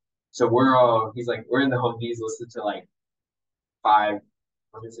 so he's like, we're in the Humvees listening to like five,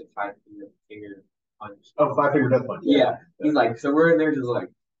 what is it, finger punch. Oh, Five Finger Death Punch. Yeah. He's like, so we're in there just like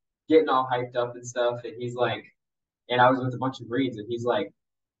getting all hyped up and stuff. And he's like, and I was with a bunch of Marines and he's like,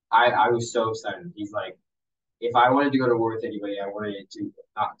 I was so excited. He's like, if I wanted to go to war with anybody, I wanted it to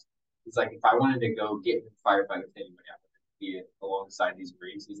not. He's like, if I wanted to go get in a firefight with anybody, I wanted to be alongside these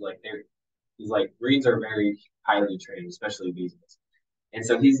Marines. He's like, Marines are very highly trained, especially these ones. And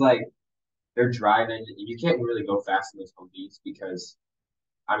so he's like, they're driving, and you can't really go fast in those Humvees because,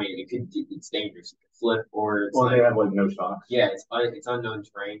 I mean, it's dangerous. It could flip or it's Well, like, they have like no shocks. yeah, it's unknown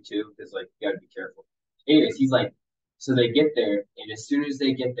terrain too because like you got to be careful. Anyways, he's like, so they get there, and as soon as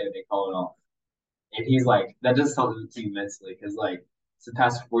they get there, they call it off. And he's like, that does something to you mentally because like it's the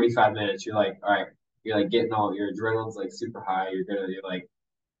past 45 minutes, you're like, all right, you're like getting all your adrenaline's like super high. You're like,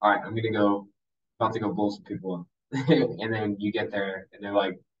 all right, about to go blow some people up. And then you get there and they're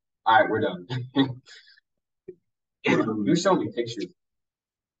like, all right, we're done. You showed me pictures.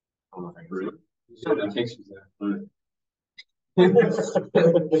 I don't know if I can really. You showed me pictures there.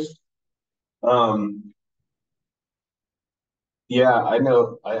 Yeah, I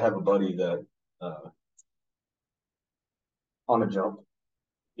know. I have a buddy that on a jump,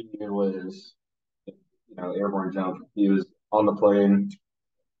 he was, airborne jump. He was on the plane.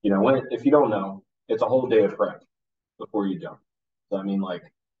 If you don't know, it's a whole day of prep before you jump. So I mean, like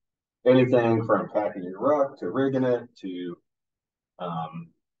anything from packing your ruck to rigging it to um,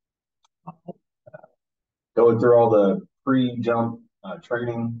 going through all the pre-jump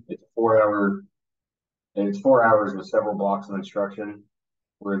training. It's 4 hours with several blocks of instruction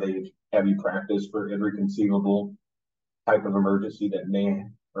where they have you practice for every conceivable type of emergency that may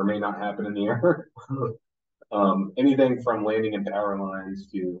or may not happen in the air. Anything from landing in power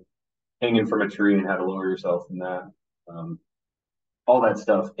lines to hanging from a tree and how to lower yourself from that, all that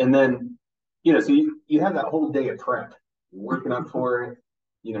stuff. And then, so you have that whole day of prep, you're working up for it.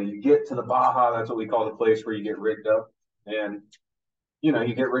 You get to the Baja, that's what we call the place where you get rigged up. And, you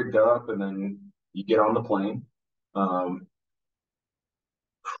get rigged up and then you get on the plane.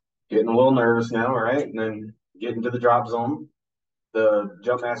 Getting a little nervous now, all right? And then get into the drop zone. The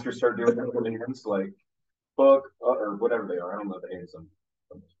jump masters start doing their hands like book or whatever they are. I don't know the hands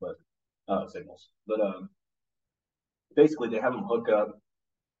but signals. But basically they have them hook up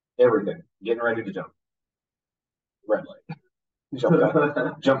everything, getting ready to jump. Red light.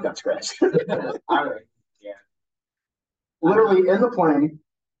 Jump got scratched. Yeah. Literally in the plane,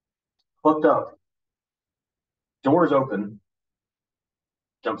 hooked up, doors open,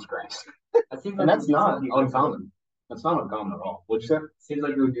 jump scratched. And that's not uncommon. That's not uncommon at all. What'd you say? Seems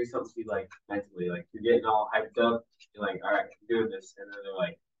like it would do something to you like mentally. Like you're getting all hyped up. You're like, all right, I'm doing this. And then they're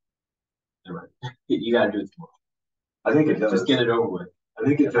like, never mind. You got to do it tomorrow. I think it does. Just get it over with. I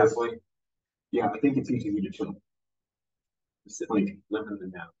think it does. Yeah, I think it teaches you to chill. Just like living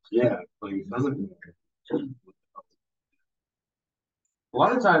the now. Yeah, like it doesn't. A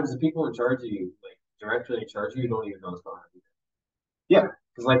lot of times the people in charge of you, like directly in charge of you, don't even know what's behind you. Yeah,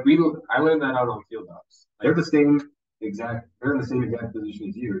 Because like I learned that out on field ops. Like, They're the same exact. They're in the same exact position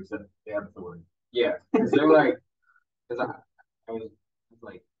as you, except they have authority. yeah, because they're like, because I was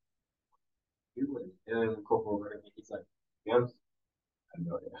like, you would, and then Corporal Ritter, he's like, yeah, I have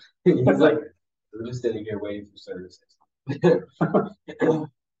no idea. He's like, we're just sitting here waiting for services.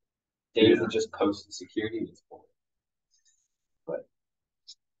 Days of just posted security is boring. But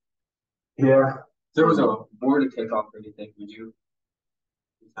Yeah. if there was a more to take off or anything, would you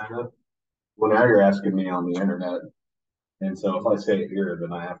sign up? Well, now you're asking me on the internet, and so if I say it here,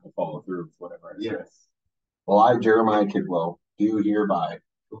 then I have to follow through with whatever I say. Yes. Well, I, Jeremiah Kidwell, do hereby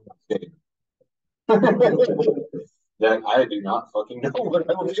state that I do not fucking know what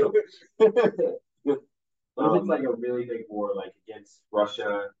I'm doing. What if it's like a really big war, like against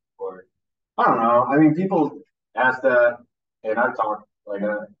Russia or I don't know. I mean, people ask that, and I've talked, like,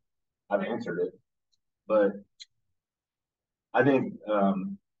 I've answered it, but I think,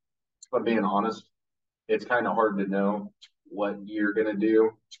 if I'm being honest, it's kind of hard to know what you're gonna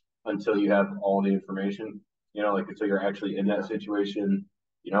do until you have all the information. You know, like until you're actually in that situation,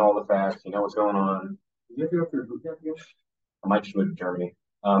 you know all the facts, you know what's going on. You have to go through boot camp again? I might just move to Germany.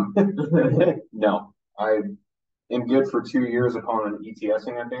 No, I am good for 2 years upon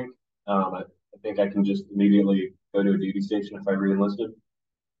ETSing, I think. I think I can just immediately go to a duty station if I re-enlisted.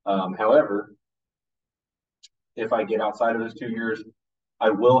 However, if I get outside of those 2 years, I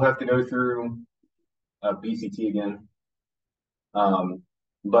will have to go through BCT again.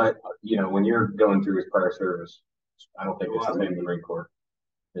 But you know, when you're going through his prior service, I don't think it's the same in the Marine Corps.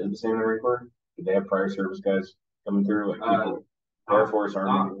 Is it the same in the Marine Corps? Did they have prior service guys coming through, like people, Air Force,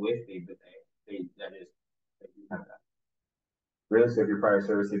 Army? Not with me, but they that is they do have that. Really? So if you're prior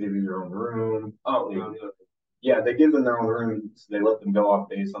service, they give you your own room. Oh, Yeah, they give them their own rooms. They let them go off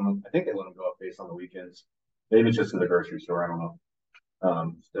base on the. I think they let them go off base on the weekends. Maybe it's just to the grocery store. I don't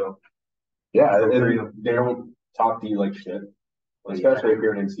know. Still, yeah, they don't talk to you like shit, especially if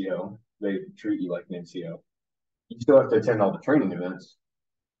you're an NCO. They treat you like an NCO. You still have to attend all the training events,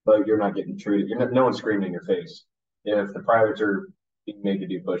 but you're not getting treated. You're not, no one's screaming in your face. If the privates are being made to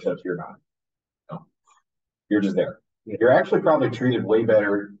do push-ups, you're not. No, you're just there. You're actually probably treated way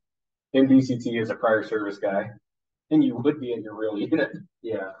better in BCT as a prior service guy than you would be in your real unit.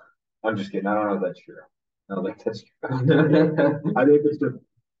 Yeah. I'm just kidding. I don't know if that's true. I don't think that's true. I think it's just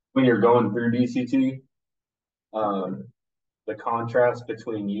when you're going through BCT, the contrast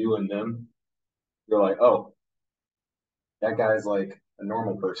between you and them, you're like, oh, that guy's like a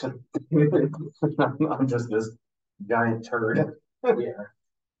normal person. I'm just this giant turd. Yeah.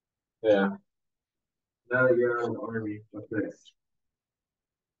 Yeah. Now that you're in the army, what's next?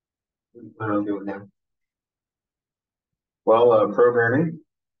 What am I doing now? Well, programming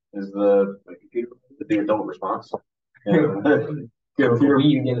is the adult response. Computer,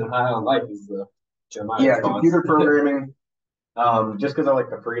 you getting high on life is the Jeremiah response. Computer programming. Just because I like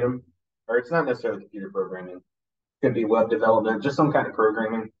the freedom, or it's not necessarily computer programming. Could be web development, just some kind of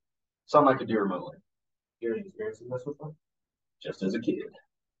programming, something I could do remotely. You're experiencing this before? Just as a kid.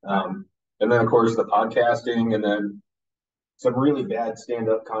 And then of course the podcasting, and then some really bad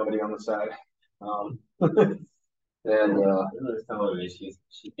stand-up comedy on the side. And was telling me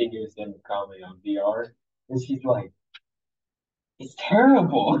she figures in comedy on VR, and she's like, "It's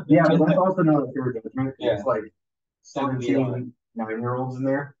terrible." Yeah, but that's also not a pure judgment. Yeah. It's like 17 9-year-olds in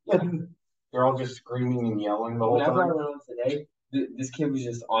there. They're all just screaming and yelling the whole time. Whenever I went on today, this kid was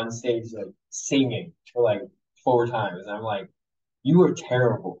just on stage like singing for like 4 times. And I'm like, you are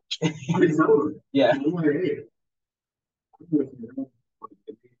terrible. I know. Yeah.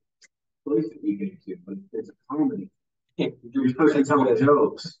 Place that you get to, but it's a comedy. You're supposed to tell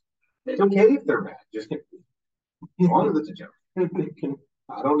jokes. It's okay if they're bad. Just as long as it's a joke.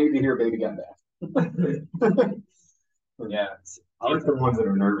 I don't need to hear baby got bad. Yeah. I like the ones that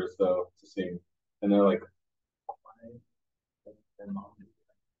are nervous though to sing. And they're like,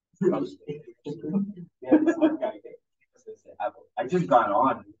 yeah, I just got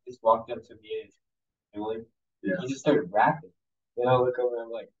on. He just walked up to me and Emily. Yeah. He just started rapping. Then I look over and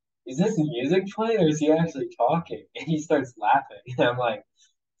I'm like, is this music playing or is he actually talking? And he starts laughing. And I'm like,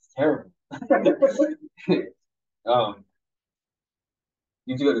 it's terrible.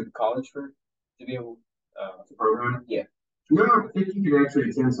 You do go to college to be able to program? Yeah. No, I think you can actually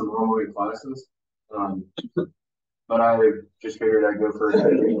attend some online classes. But I just figured I'd go for it.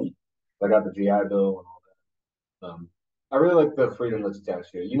 I got the GI Bill and all that. I really like the freedom that's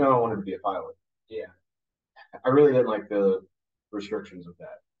attached to it. You know, I wanted to be a pilot. Yeah. I really didn't like the restrictions of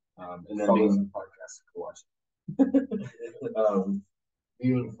that. And then being podcast to watch.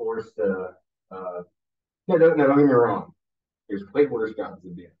 Being forced to no, don't get me wrong. There's way worse jobs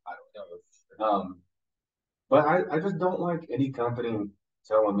than being a pilot. But I just don't like any company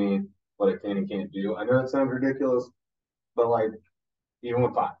telling me what I can and can't do. I know it sounds ridiculous, but like even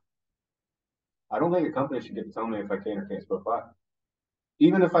with pot, I don't think a company should get to tell me if I can or can't smoke pot.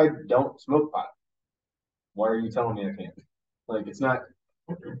 Even if I don't smoke pot, why are you telling me I can't? Like it's not.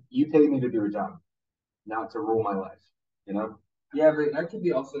 You paid me to do a job, not to rule my life. You know? Yeah, but that could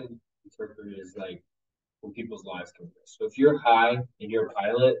be also interpreted as like when people's lives come at risk. So if you're high and you're a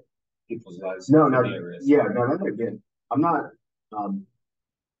pilot, people's lives No, could no, be at risk. yeah, no, no. Again, I'm not um,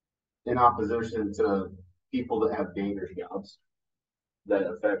 in opposition to people that have dangerous jobs that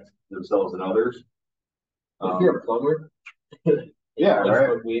affect themselves and others. If you're a plumber, Yeah, you right.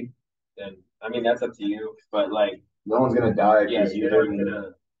 smoke weed, then I mean that's up to you. But like, No one's gonna die yeah, because you you're not didn't. gonna,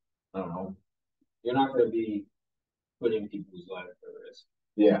 I don't know. you're not gonna be putting people's lives at risk.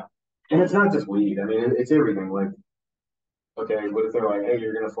 Yeah, and it's not just weed. I mean, it's everything. Like, okay, what if they're like, "Hey,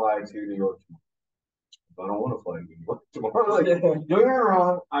 you're gonna fly to New York tomorrow?" I don't want to fly to New York tomorrow. Like, don't get me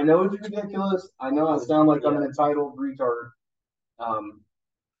wrong. I know it's ridiculous. I know I sound like I'm an entitled retard. Um,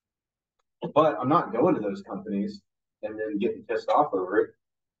 but I'm not going to those companies and then getting pissed off over it.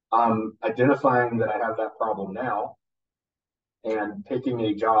 I'm identifying that I have that problem now and picking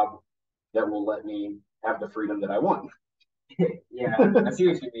a job that will let me have the freedom that I want. Yeah, I see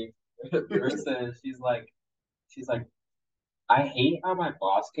what you mean. Marissa, she's like, I hate how my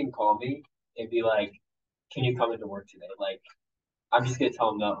boss can call me and be like, "Can you come into work today?" Like, I'm just gonna tell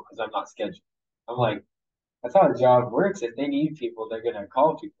him no because I'm not scheduled. I'm like, that's how a job works. If they need people, they're gonna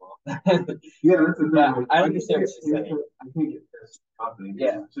call people. Yeah, that's the thing. But I understand what she's saying. I think it's just a company.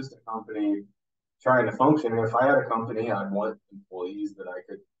 Yeah. It's just a company trying to function. And if I had a company, I'd want employees that I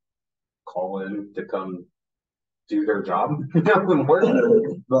could call in to come do their job and work.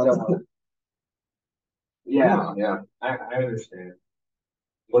 But Yeah, yeah. I understand.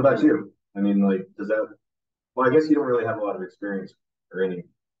 What about you? I mean, like, does that? Well, I guess you don't really have a lot of experience or any.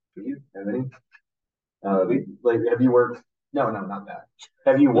 Do you have any? Like, have you worked? No, no, not that.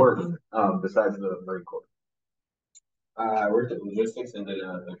 Have you worked besides the Marine Corps? I worked at logistics and did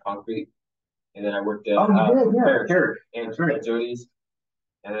the concrete, and then I worked at Oh, you did, yeah, Parrish Parrish. and That's right. at Jody's,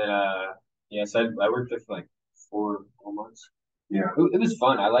 and then yeah, so I worked there for like 4 months. Yeah. It was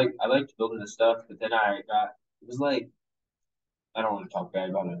fun. I liked building the stuff, but then I got it was like I don't want to talk bad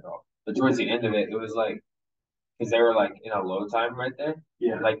about it at all. But towards the end of it, it was like because they were like in a low time right there,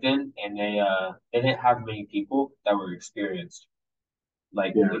 Yeah. like then, and they didn't have many people that were experienced,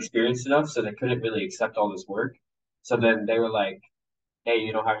 like Yeah. experienced enough, so they couldn't really accept all this work. So then they were like, "Hey,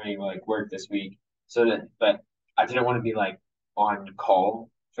 you don't have any like work this week." So that, but I didn't want to be like on call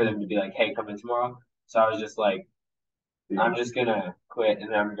for them to be like, "Hey, come in tomorrow." So I was just like, Yeah. I'm just gonna quit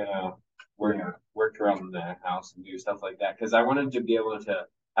and I'm gonna work Yeah. work around the house and do stuff like that because I wanted to be able to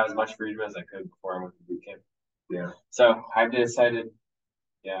have as much freedom as I could before I went to boot camp. Yeah. So I decided,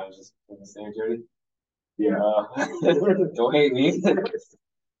 yeah, I was just gonna say Jody. Yeah. Don't hate me,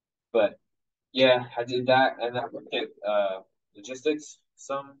 but yeah, I did that and I worked at logistics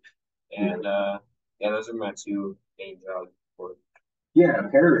some, and yeah, those are my two main jobs for. Yeah,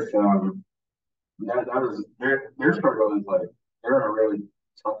 Paris. That was their struggle is like they're in a really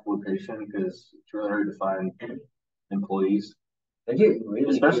tough location because it's really hard to find employees, They get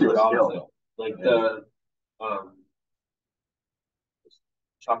really especially good with jobs skill. though. Like Yeah. the um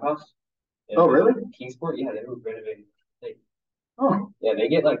chop house. Oh, really? Kingsport, yeah, they were renovating. Like, Oh, yeah, they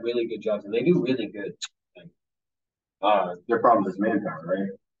get like really good jobs and they do really good. Like, their problem is manpower, right?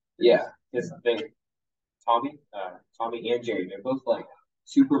 yeah, because Tommy and Jerry, they're both like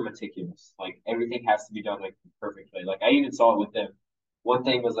super meticulous. Like everything has to be done like perfectly. Like I even saw it with them. One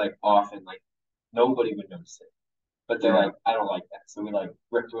thing was like off and like nobody would notice it. But they're Yeah. like, I don't like that. So we like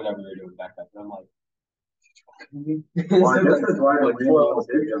ripped whatever we were doing back up. And I'm like, Well, I guess that's why like they're four,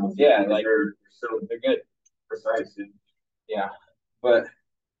 big jobs. yeah, Because like they're good. precise. Yeah, but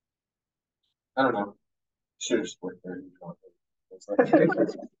I don't know. Should have split there. It's like,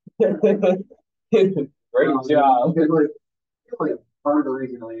 great job. Like part of the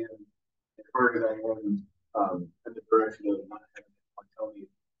reason I am as hard as I am in the direction of not having anyone tell me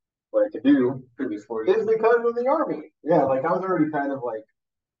what I could do Previous 4 is because of the army. Yeah, like I was already kind of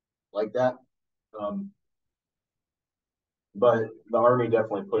like that. Um, but the army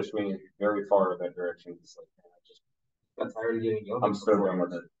definitely pushed me very far in that direction. It's like, man, I just got tired of getting yelled I'm at so before. done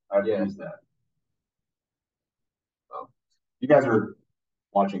with it. I've Yeah. used that. You guys are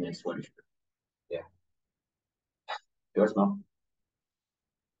watching a sweaty shirt. Yeah. Do I smell?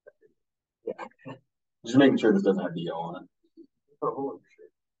 Yeah. Just making sure this doesn't have DO on it. Oh,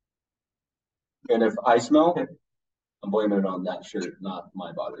 And if I smell, I'm blaming it on that shirt, not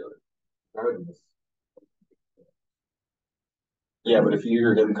my body odor. Yeah, but if you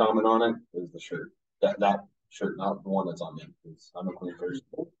hear him comment on it, it's the shirt. That shirt, not the one that's on me. I'm a clean person.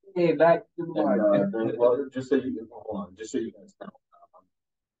 Hey, back to well, just so you hold on, just so you guys know,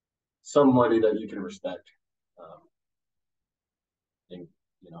 somebody that you can respect, and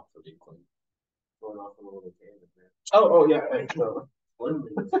for being clean. going off a little tangent, man. Oh yeah. Hey, so,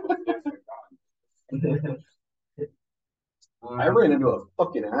 I ran into a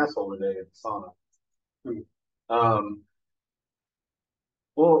fucking asshole today at the sauna. Um,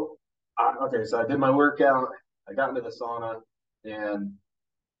 well, okay, so I did my workout. I got into the sauna, and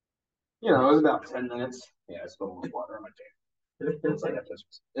it was about 10 minutes. Yeah, I spilled water on my tank. It's like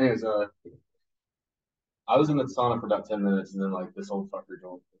anyways, I was in the sauna for about 10 minutes, and then like this old fucker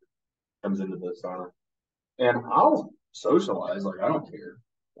comes into the sauna, and I'll socialize. Like I don't care.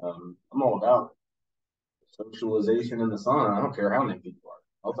 I'm all about socialization in the sauna. I don't care how many people are.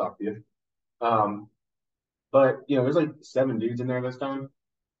 I'll talk to you. But there's like 7 dudes in there this time.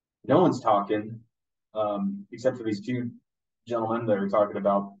 No one's talking, except for these 2 gentlemen that are talking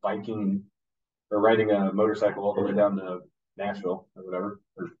about biking or riding a motorcycle all the way down to Nashville or whatever,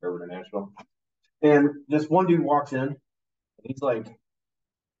 or over to Nashville. And this one dude walks in, and he's like,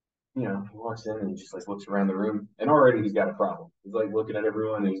 he walks in and he just like looks around the room, and already he's got a problem. He's like looking at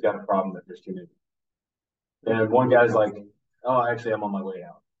everyone, and he's got a problem that there's too many. And one guy's like, "Oh, actually, I'm on my way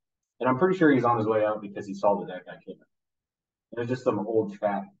out," and I'm pretty sure he's on his way out because he saw that guy came in. And it's just some old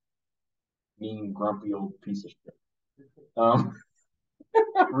fat, mean, grumpy old piece of shit.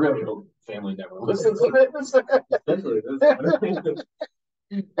 Really old family never listens to this. Especially this.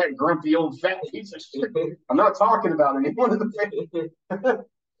 That grumpy old fat piece of shit. I'm not talking about anyone in the family.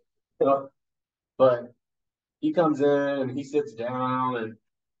 But he comes in and he sits down, and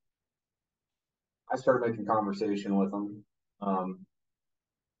I started making conversation with him.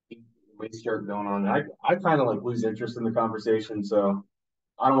 We start going on. I kind of like lose interest in the conversation, so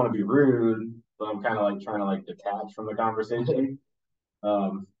I don't want to be rude, but I'm kind of like trying to like detach from the conversation.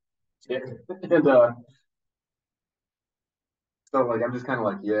 And so like I'm just kind of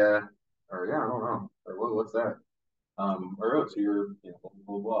like or yeah, I don't know, or what's that? Or so you're blah,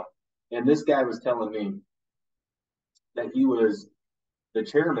 blah blah. And this guy was telling me that he was the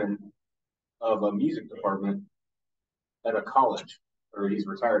chairman of a music department at a college, or he's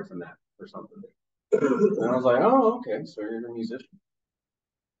retired from that or something. And I was like, oh, okay, so you're a musician.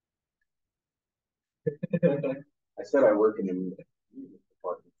 I said I work in the music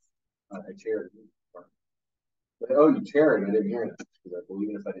department. I chair the music department. But, oh, you chair it? I didn't hear that. She's like, well,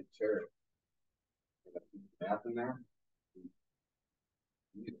 even if I didn't chair it, I got math in there.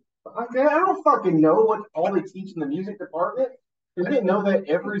 I don't fucking know what all they teach in the music department. I didn't know that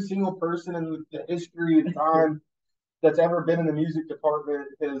every single person in the history of time that's ever been in the music department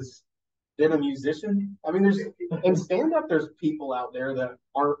has been a musician. I mean, in stand up, there's people out there that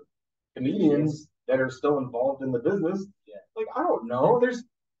aren't comedians that are still involved in the business. Yeah. Like, I don't know. There's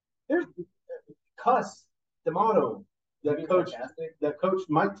Cuss D'Amato that coached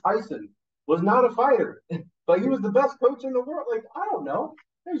Mike Tyson was not a fighter, but he was the best coach in the world. Like, I don't know.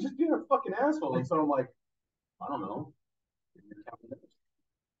 He was just being a fucking asshole. And so I'm like, I don't know.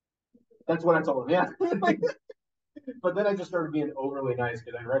 That's what I told him. Yeah. But then I just started being overly nice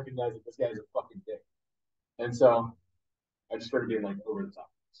because I recognized that this guy's a fucking dick. And so I just started being like over the top.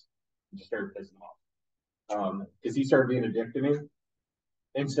 And just started pissing him off. Because he started being a dick to me.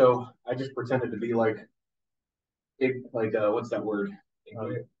 And so I just pretended to be like what's that word?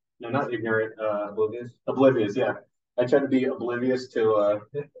 No, not ignorant. Oblivious. Oblivious, yeah. I tried to be oblivious to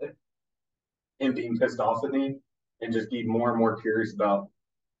him being pissed off at me and just be more and more curious about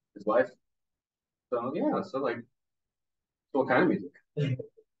his life. So yeah, so like, what kind of music?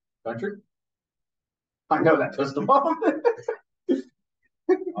 Country? I know that pissed him off.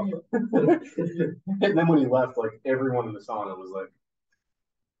 And then when he left, like everyone in the sauna was like,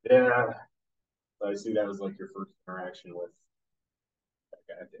 "Yeah." So I see that was like your first interaction with that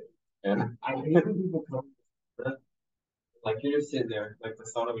guy, Dave. And I hate when people come. Like you're just sitting there, like the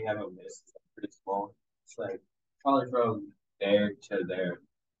sauna we have on this is pretty small. It's like probably from there to there,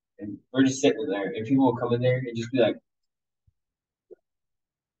 and we're just sitting there, and people will come in there and just be like,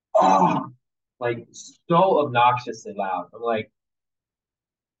 "Oh," like so obnoxiously loud. I'm like,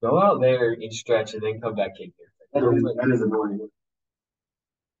 go out there and stretch, and then come back in here. that is annoying.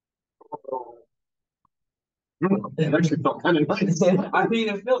 It actually felt kind of nice. I mean,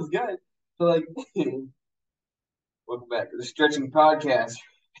 it feels good. So like, welcome back to the stretching podcast.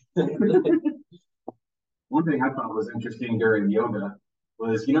 One thing I thought was interesting during yoga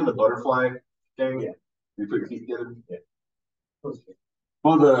was, the butterfly thing? Yeah. You put your feet together. Yeah.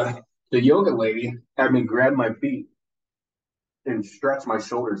 Well, the yoga lady had me grab my feet and stretch my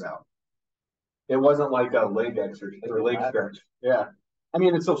shoulders out. It wasn't like a leg exercise or leg stretch. Yeah. I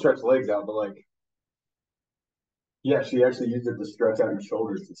mean, it still stretched the legs out, but like, yeah, she actually used it to stretch out your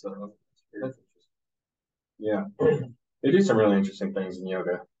shoulders and stuff. That's yeah. They do some really interesting things in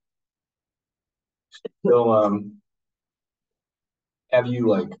yoga. They'll have you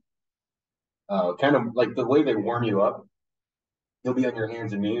like kind of like the way they warm you up, you'll be on your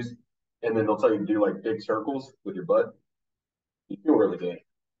hands and knees, and then they'll tell you to do like big circles with your butt. You feel really gay.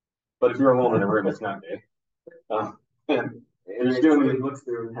 But if you're alone in a room, it's not gay. And you're just doing it, looks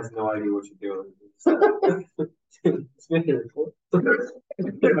through and has no idea what you're doing. It's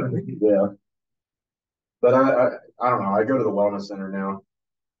yeah. But I don't know. I go to the wellness center now,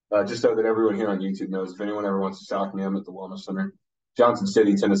 just so that everyone here on YouTube knows. If anyone ever wants to stalk me, I'm at the wellness center, Johnson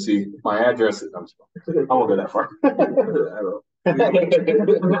City, Tennessee. My address is. I won't go that far.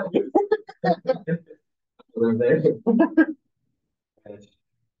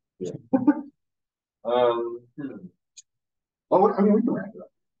 Yeah. Well, I mean, we can wrap it up.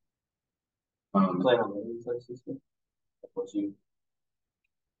 Plan on living places. What you?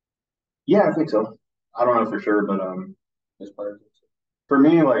 Yeah, I think so. I don't know for sure, but As part of it. for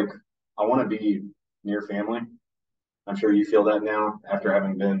me, like, I want to be near family. I'm sure you feel that now after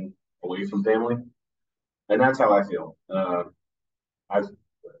having been away from family, and that's how I feel. I've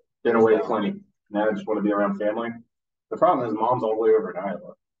been away plenty. Now I just want to be around family. The problem is, mom's all the way over in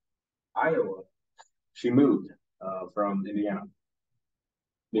Iowa. Iowa. She moved from Indiana.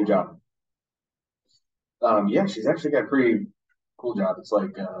 New job. Yeah, she's actually got a pretty cool job. It's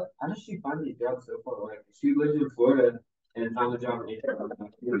like, how does she find these jobs so far away? She lives in Florida and found a job in Indiana.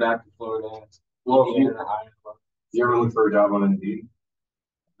 Moved back to Florida. well, Indiana, Iowa. you ever look for a job on Indeed?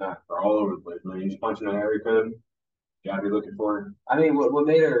 They're all over the place. I mean, you just punch in an area code, job you're looking for. I mean, what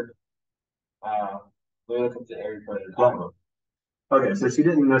made her? We look up the area code in Iowa. Okay, so she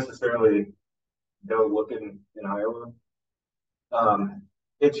didn't necessarily go looking in Iowa.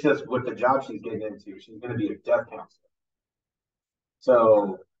 It's just with the job she's getting into, she's going to be a deaf counselor.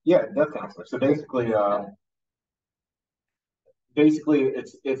 So yeah, deaf counselor. So basically,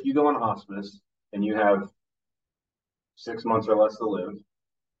 it's if you go on hospice and you have 6 months or less to live,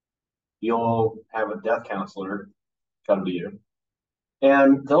 you'll have a deaf counselor come to you,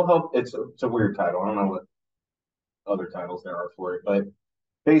 and they'll help. It's a weird title. I don't know what other titles there are for it, but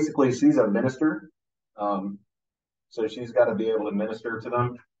basically, she's a minister. Um, so she's got to be able to minister to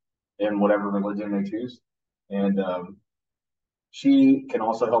them in whatever religion they choose, and she can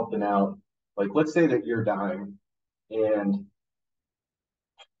also help them out. Like, let's say that you're dying, and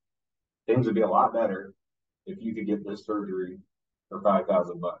things would be a lot better if you could get this surgery for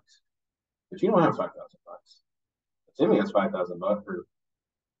 $5,000. But you don't have $5,000. Timmy has $5,000, or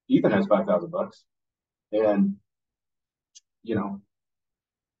Ethan has $5,000, and you know,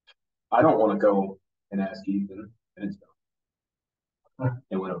 I don't want to go and ask Ethan, and it's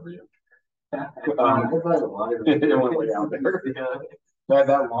it went over you. It went way out there.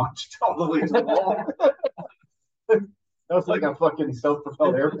 That launched all the way to the wall. That was like a fucking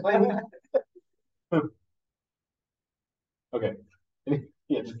self-propelled airplane. Okay.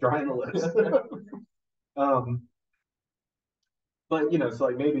 Yeah, just drying the lips. But so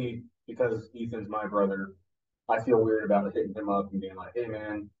like maybe because Ethan's my brother, I feel weird about hitting him up and being like, "Hey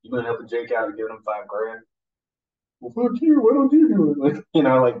man, you gonna help Jake out and giving him $5,000?" Well, fuck you. Why don't you do it? Like,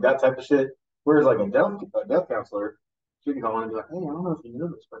 like that type of shit. Whereas like a deaf counselor, she can call in and be like, "Hey, I don't know if you know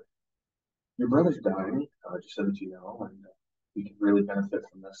this, but your brother's dying. Just so that you know, and you could really benefit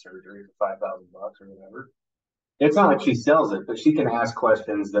from this surgery for $5,000 or whatever." It's not like she sells it, but she can ask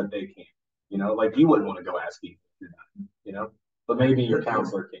questions that they can't. Like you wouldn't want to go ask Ethan if you're not, but maybe your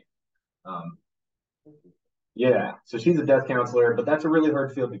counselor can. Um, yeah, so she's a deaf counselor, but that's a really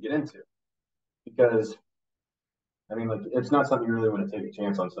hard field to get into because I mean, like, it's not something you really want to take a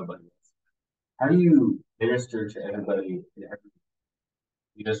chance on somebody with. How do you minister to everybody?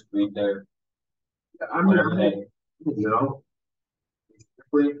 You just read their I'm whatever not,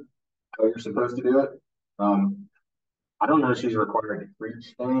 basically how you're supposed to do it. I don't know if she's required to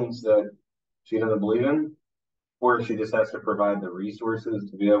preach things that she doesn't believe in, or if she just has to provide the resources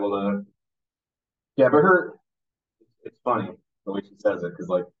to be able to. Yeah, but it's funny the way she says it because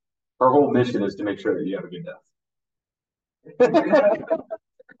like her whole mission is to make sure that you have a good death.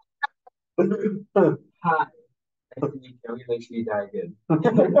 Hi. We make sure you die good.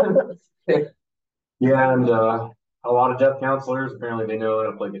 Yeah, and a lot of deaf counselors apparently they know how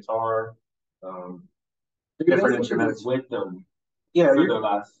to play guitar, different instruments with them. Yeah, for you're the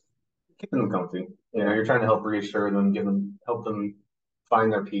last. keeping them comfy. You're trying to help reassure them, help them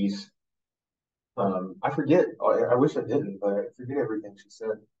find their peace. I forget. I wish I didn't, but I forget everything she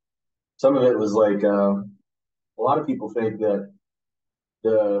said. Some of it was like a lot of people think that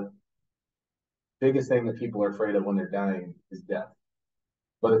the biggest thing that people are afraid of when they're dying is death,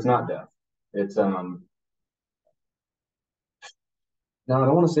 but it's not death. It's no, I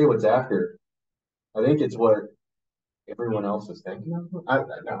don't want to say what's after. I think it's what everyone else is thinking of.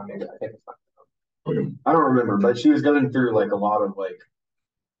 No, maybe I think it's not. I don't remember, but she was going through like a lot of like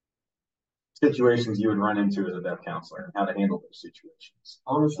situations you would run into as a deaf counselor and how to handle those situations.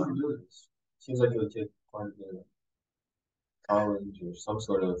 How much should you do this? Seems like it would take part of the college or some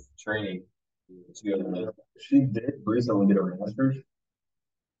sort of training to be able to. She did recently get her master's.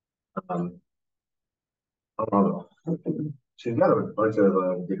 Um, I don't know. She's got a bunch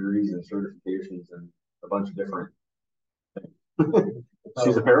of degrees and certifications and a bunch of different things.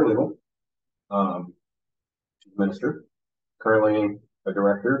 She's a paralegal. Um, she's a minister, currently a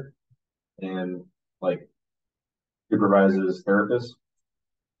director, and like supervises therapists.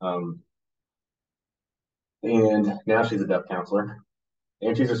 Um, and now she's a deaf counselor,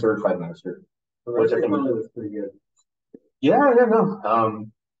 and she's a certified minister, which I think was pretty good. Yeah, yeah, no.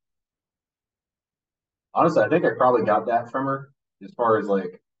 Honestly, I think I probably got that from her as far as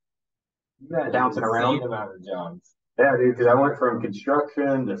like bouncing around. Amount of jobs. Yeah, dude, because I went from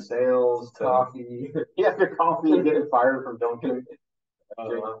construction to sales to Coffee. Yeah, to coffee and getting fired from Dunkin'.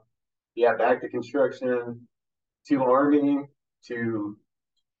 Yeah, back to construction to army to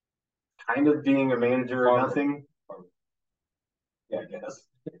kind of being a manager or nothing. Yeah, I guess.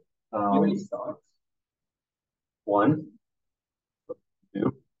 How many stocks? One,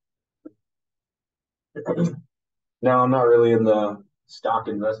 two. No, I'm not really in the stock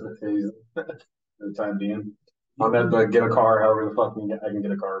investment phase for the time being. I'm at the get a car, however the fuck I can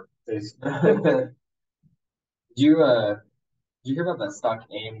get a car phase. Did you hear about that stock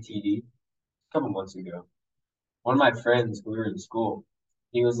AMTD a couple months ago? One of my friends, we were in school,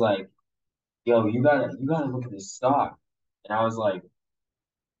 he was like, "Yo, you gotta look at this stock," and I was like,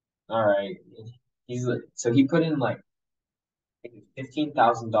 "All right." He's like, so he put in like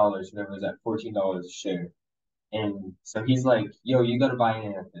 $15,000 whenever it was at $14 a share, and so he's like, "Yo, you gotta buy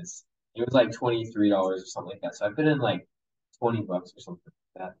in at this." It was like $23 or something like that. So I put in like $20 or something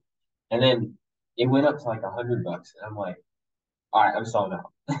like that, and then it went up to like $100, and I'm like, "All right, I'm selling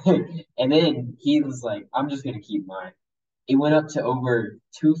out." And then he was like, "I'm just gonna keep mine." It went up to over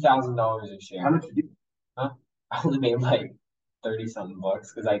 $2,000 a share. How much did you? Huh? I only made like 30 something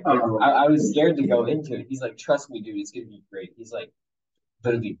bucks because I was scared to go into it. He's like, "Trust me, dude, it's gonna be great." He's like,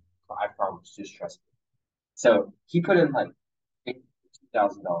 "Literally, I promise, just trust me." So he put in like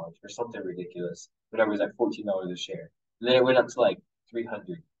 $2,000 or something ridiculous. Whatever was at $14 a share, and then it went up to like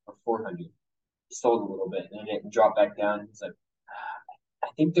 300 or 400. He sold a little bit, and then it dropped back down. He's like, "I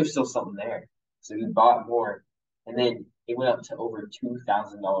think there's still something there." So he bought more, and then it went up to over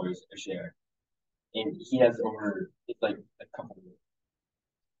 $2,000 a share. And he has over it's like a couple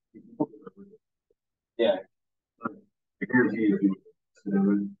of yeah. I guarantee you, if you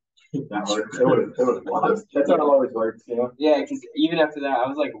that hard, it would have That's how it always works, you know? Yeah, because even after that, I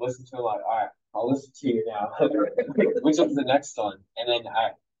was like listening to it like, all right, I'll listen to you now. Which was the next one, and then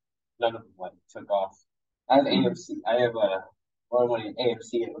none of them like took off. I have AMC. I have one money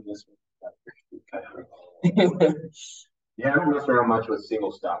AMC and this one. Yeah, I don't mess around much with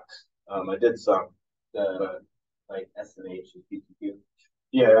single stocks. I did some, The like SMH and PTQ.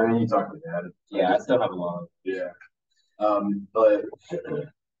 yeah, I mean, you talked to Dad. Yeah, I still have a lot. Yeah. But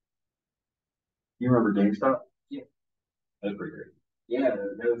you remember GameStop? Yeah. That's pretty great. Yeah,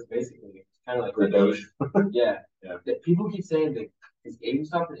 that was basically kind of like For Doge. yeah. Yeah. People keep saying that because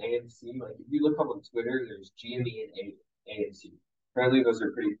GameStop and AMC, like if you look up on Twitter, there's GME and AMC. Apparently, those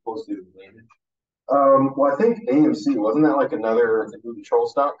are pretty closely related. Well, I think AMC wasn't that like another control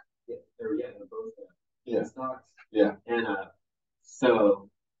stock? Yeah, they're both Yeah. stocks. Yeah. And so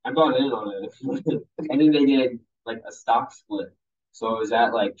I bought in on it, and then they did like a stock split. So it was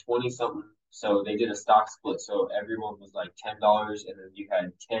at like 20 something. So they did a stock split. So everyone was like $10, and then you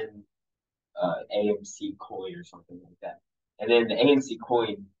had 10 AMC coin or something like that. And then the AMC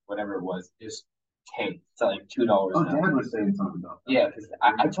coin, whatever it was, just tanked. It's like $2 Oh, now. Dad was saying something about that. Yeah, because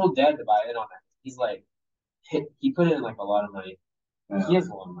I told Dad to buy in on that. He's like, he put in like a lot of money. Yeah. He has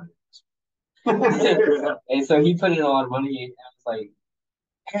a lot of money. And so he put in a lot of money, and I was like,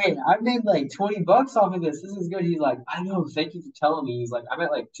 "Hey, I made like $20 off of this. This is good." He's like, "I know. Thank you for telling me." He's like, "I'm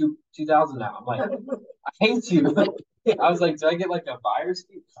at like 2,000 now." I'm like, "I hate you." I was like, "Do I get like a buyer's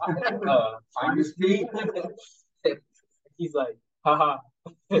fee? Finder's fee?" He's like, haha,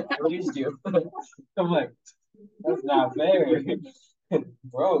 I used you. I'm like, that's not fair.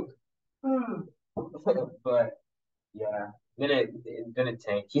 Broke. But yeah. Then it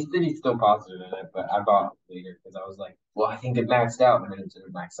tanked. He said he's still positive in it, but I bought it later because I was like, well, I think it maxed out, and then it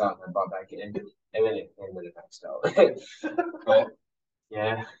didn't max out, and I bought back in, and then it maxed out. But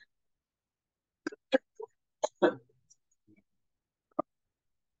yeah, I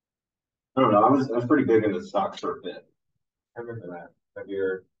don't know. I was pretty big into stocks for a bit. I remember that. But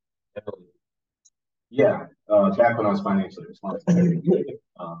you're Yeah, back when I was financially responsible.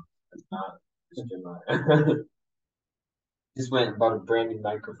 It's not just in my. just went and bought a brand new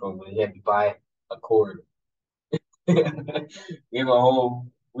microphone when he had to buy a cord. We have a whole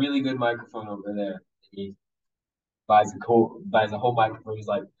really good microphone over there. He buys a whole microphone. He's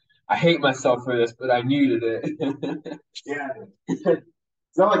like, I hate myself for this, but I needed it. Yeah,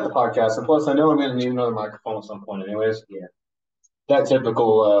 it's not like the podcast, and plus, I know I'm going to need another microphone at some point, anyways. Yeah. That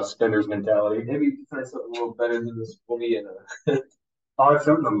typical spinner's mentality. Maybe you can find something a little better than this movie and Oh, I've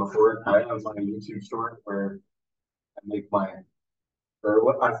filmed them before. I have my YouTube store where I make my, or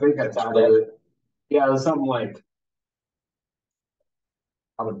what I think I titled it. Yeah, it was something like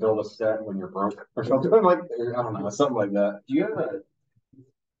how to build a set when you're broke or something like, I don't know, something like that. do you have a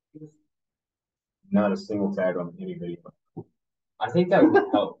Not a single tag on any video. I think that would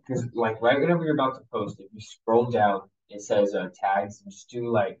help because like right whenever you're about to post, if you scroll down, it says tags and just do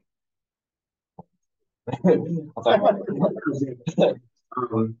like I'll talk about it.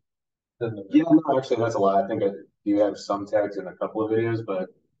 Um, yeah, no, actually, that's a lie. I think I do have some tags in a couple of videos, but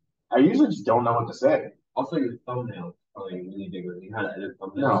I usually just don't know what to say. Also, your thumbnails probably really big. You know how to edit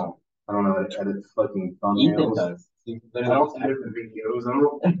thumbnails? No, I don't know how to edit fucking Ethan thumbnails. does. I don't edit the videos. I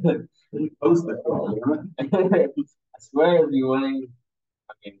don't post the I swear, if you want,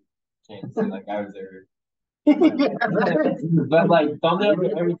 I mean, can't say like I was there, but like thumbnails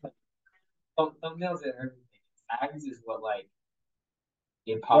and everything. Thumbnails and everything. Tags is what like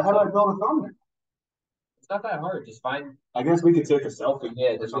it Well, pops how do I up. build a thumbnail? It's not that hard. Just find I guess we could take a selfie yeah,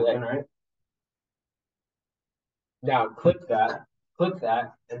 or just do something, that. right? Now click that,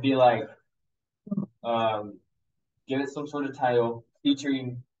 and be like, um, give it some sort of title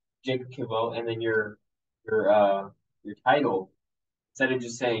featuring Jacob Kidwell, and then your title instead of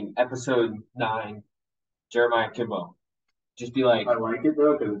just saying episode 9 Jeremiah Kidwell, just be like, I like it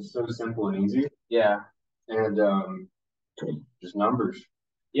though because it's so simple and easy, yeah, and just numbers.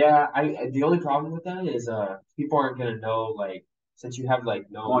 yeah. I the only problem with that is people aren't gonna know like since you have like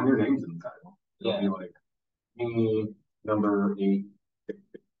no Well, your name's in the title. It'll yeah be like me, number 8.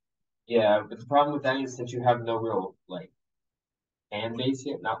 yeah. But the problem with that is since you have no real like fan base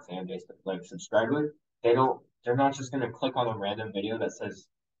here, not fan base, but like subscriber, they're not just gonna click on a random video that says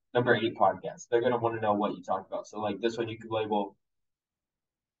number 8 podcast. They're gonna want to know what you talk about. So like this one you could label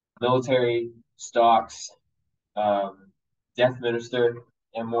military, stocks, death minister,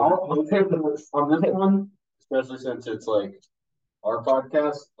 and more. I'll take on this one, especially since it's like our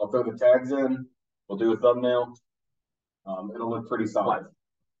podcast. I'll throw the tags in. We'll do a thumbnail. It'll look pretty solid.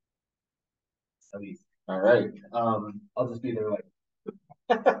 All right. I'll just be there like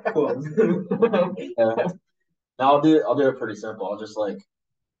Cool. Yeah. Now I'll do it pretty simple. I'll just like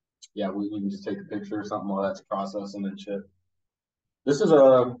yeah, we can just take a picture or something while that's processing and shit. This is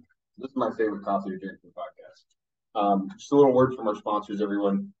my favorite coffee to drink for the podcast. Just a little word from our sponsors,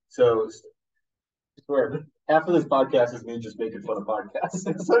 everyone. So I swear, half of this podcast is me just making fun of podcasts.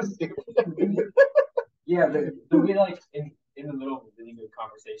 It's so stupid. yeah, they'll be like in the middle of a really good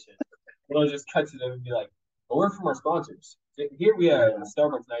conversation. We'll just cut to them and be like, a word from our sponsors. Here we have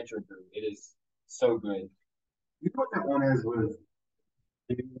Starbucks Nitro Brew. It is so good. You know what that one is with?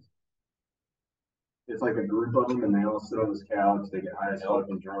 It's like a group of them, and they all sit on this couch. They get high as fuck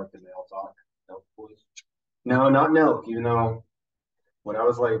and drunk, and they all talk. No boys. No, not Nelk. Even though when I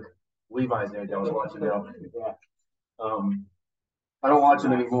was like Levi's age, I was watching Nelk. Yeah. I don't watch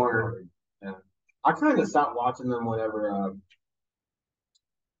them anymore. Yeah. I kind of stopped watching them whenever.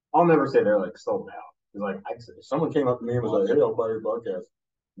 I'll never say they're like sold out. It's like if someone came up to me and was like, "Hey, I'll buy your podcast."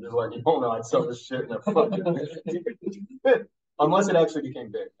 I'm just like, you don't know, I'd sell this shit in a fucking unless it actually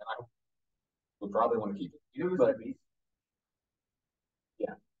became big, and I would probably want to keep it. You know, but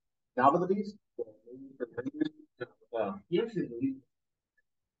yeah, now to the beast. He actually believes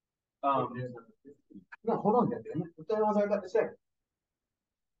Um, no, hold on, damn it. What the hell was I about to say?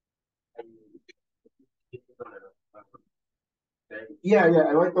 Yeah, yeah,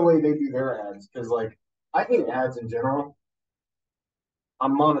 I like the way they do their ads because, like, I hate ads in general.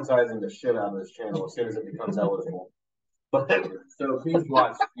 I'm monetizing the shit out of this channel as soon as it becomes eligible. But so please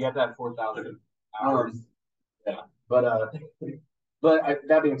watch. You have to have 4,000 hours. yeah, but But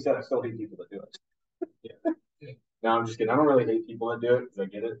that being said, I still hate people that do it. Yeah. No, I'm just kidding. I don't really hate people that do it because I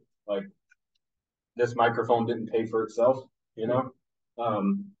get it. Like this microphone didn't pay for itself, you know.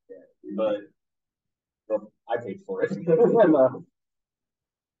 Um, but well, I paid for it. And,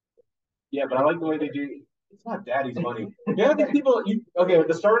 yeah, but I like the way they do. It's not daddy's money. Yeah, these people. Okay? At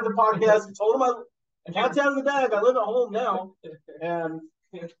the start of the podcast, I told them I cat's out of the bag. I live at home now, and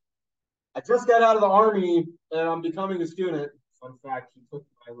I just got out of the army, and I'm becoming a student. Fun fact: he took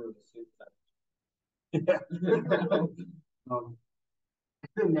my room to sleep. Yeah. um,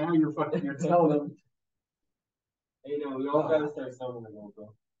 now you're telling them. Hey, no, we all gotta start somewhere,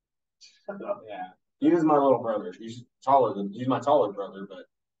 bro. Yeah, he is my little brother. He's my taller brother, but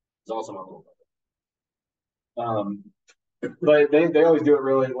he's also my little brother. But they always do it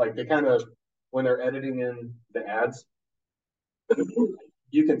really like they kind of when they're editing in the ads,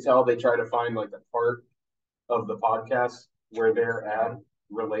 you can tell they try to find like the part of the podcast where their ad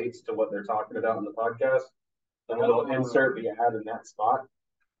relates to what they're talking about in the podcast, and they'll insert the ad in that spot.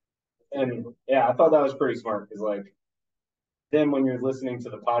 And yeah, I thought that was pretty smart because like then when you're listening to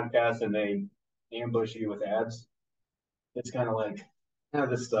the podcast and they ambush you with ads, it's kind of like,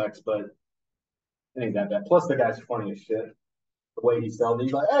 this sucks, but it ain't that bad. Plus, the guy's funny as shit. The way he sells it,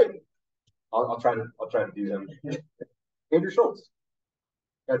 he's like, hey, I'll try to do him. Andrew Schultz.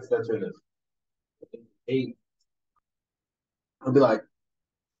 That's who it is. Hey, I'll be like,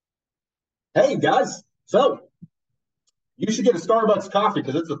 hey guys, so you should get a Starbucks coffee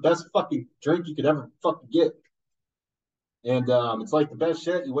because it's the best fucking drink you could ever fucking get. And it's like the best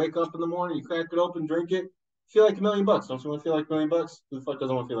shit. You wake up in the morning, you crack it open, drink it, feel like $1,000,000. Don't you want to feel like $1,000,000? Who the fuck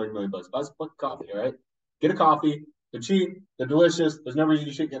doesn't want to feel like $1,000,000? Buy some fucking coffee, all right? Get a coffee. They're cheap. They're delicious. There's no reason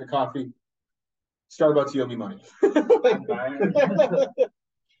you should get a coffee. Starbucks, you owe me money.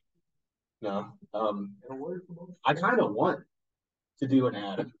 No. I kind of want to do an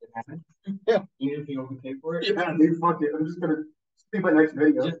ad. Yeah. Even if you don't pay for it? Yeah, dude, fuck it. I'm just going to see my next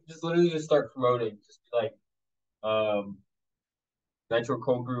video. Just literally just start promoting. Just like, Nitro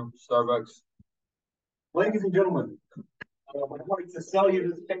Cold Brew, Starbucks. Ladies and gentlemen, I'd like to sell you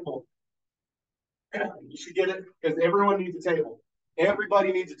this table. You should get it because everyone needs a table.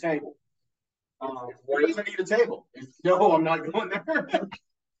 Everybody needs a table. Who doesn't need a table? No, I'm not going there.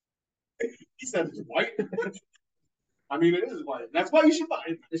 He said it's white. I mean, it is white. That's why you should buy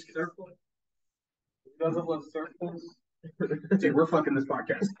it. It's circle. It doesn't love circles. Dude, we're fucking this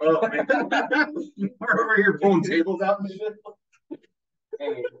podcast. Oh, man. We're over here pulling tables out and shit.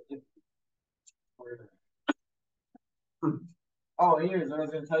 Hey. Oh, here's what I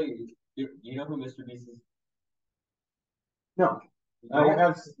was gonna tell you. You know who Mr. Beast is? No. I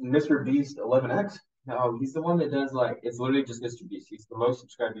have Mr. Beast 11X. No, he's the one that does like it's literally just Mr. Beast. He's the most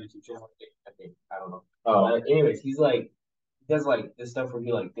subscribed YouTube channel. I think. I don't know. Anyways, he does like this stuff where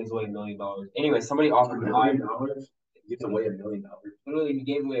he like gives away $1,000,000. Anyway, somebody offered to buy $1,000,000. Gives away $1,000,000. Literally, he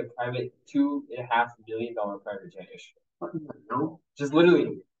gave away a private $2.5 million private jet issue. No. Just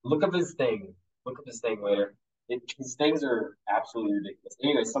literally look up his thing. Look up his thing later. His things are absolutely ridiculous.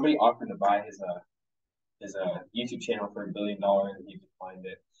 Anyway, somebody offered to buy his YouTube channel for $1,000,000,000 and he declined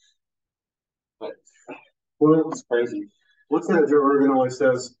it. But well, it's crazy. What's that Joe Rogan always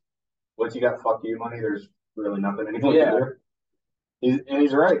says? Once you got fuck you money, there's really nothing anyone can do.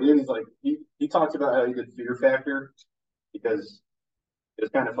 He's right, dude. He's like he talks about how he did Fear Factor because it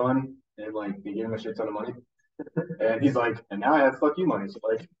was kind of fun and like he gave him a shit ton of money. And he's like, and now I have fuck you money. So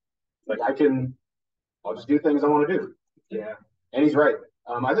like I'll just do things I want to do. Yeah. And he's right.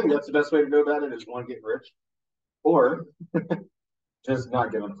 I think that's the best way to go about it is one, get rich, or just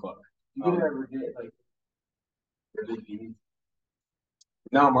not give a fuck. You can ever get like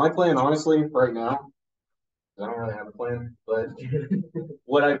no, my plan, honestly, right now, I don't really have a plan, but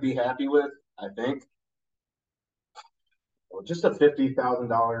what I'd be happy with, I think, just a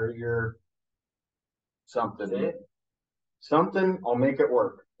 $50,000 a year something. Something, I'll make it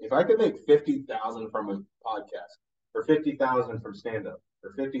work. If I could make 50,000 from a podcast, or 50,000 from stand up,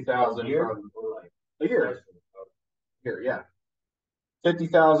 or 50,000 from a year. Here, yeah.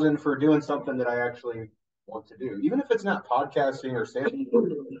 50,000 for doing something that I actually want to do. Even if it's not podcasting or stand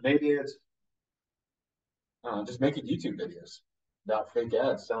maybe it's just making YouTube videos about fake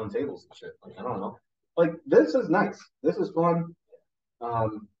ads, selling tables and shit. Like, I don't know. Like, this is nice. This is fun.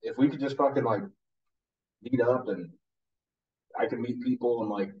 If we could just fucking like meet up and I can meet people and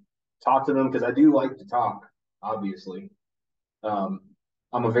like talk to them because I do like to talk, obviously. I'm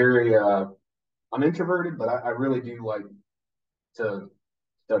introverted, but I really do like to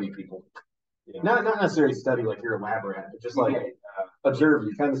study people. Yeah. Not necessarily study like you're a lab rat, but just like observe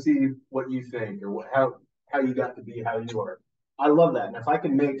you, kind of see what you think or how you got to be how you are. I love that. And if I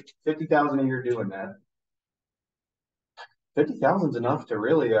can make 50,000 a year doing that, 50,000 is enough to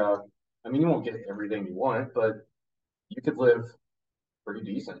really I mean you won't get everything you want, but you could live pretty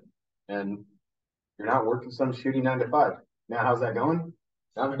decent. And you're not working some shitty 9 to 5. Now how's that going?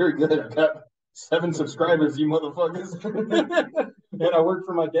 Not very good. I've got 7 subscribers, you motherfuckers. And I work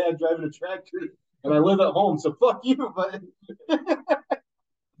for my dad driving a tractor and I live at home, so fuck you, but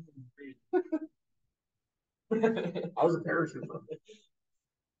I was a paratrooper.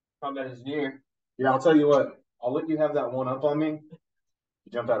 Combat engineer. Yeah, I'll tell you what. I'll let you have that one up on me.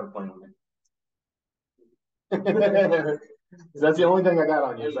 You jump out of a plane with me. That's the only thing I got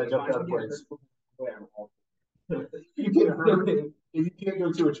on you. Is I jumped out of planes. You get hurt if you can't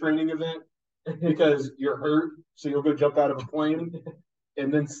go to a training event because you're hurt, so you'll go jump out of a plane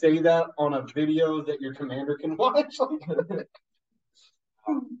and then say that on a video that your commander can watch.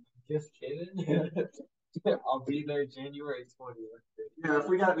 Just kidding. I'll be there January 20th. Yeah, if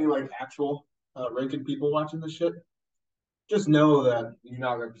we got any like actual ranking people watching this shit, just know that You're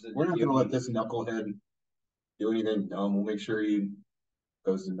not representing. we're not gonna let this knucklehead do anything dumb. We'll make sure he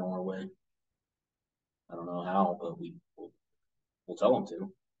goes to Norway. I don't know how, but we'll tell him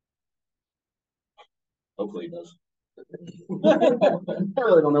to. Hopefully he does. I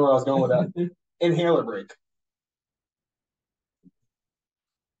really don't know where I was going with that. Inhaler break.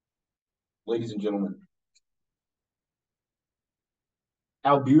 Ladies and gentlemen,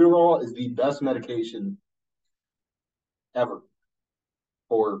 albuterol is the best medication ever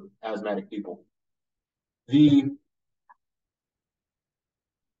for asthmatic people. The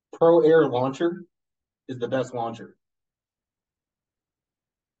Pro Air launcher is the best launcher.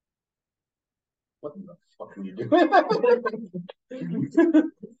 What the fuck are you doing?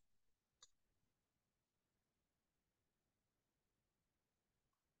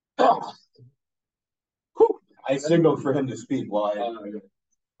 Oh. I signaled for him to speak while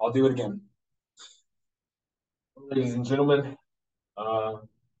I'll do it again. Ladies and gentlemen,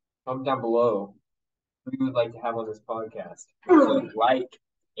 comment down below who you would like to have on this podcast. Like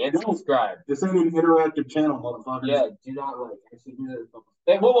and subscribe. This ain't an interactive channel, motherfuckers. Yeah, do not like. Actually, do that.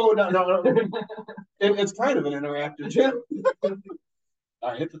 Hey, whoa, no. It's kind of an interactive channel. All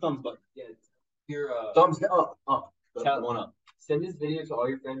right, hit the thumbs button. Yeah, your thumbs up. Tell, one up. Send this video to all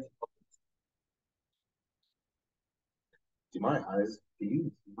your friends. Do my eyes?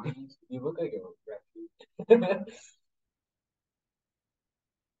 You look like a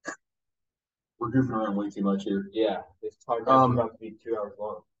We're goofing around way too much here. Yeah, this podcast is about to be 2 hours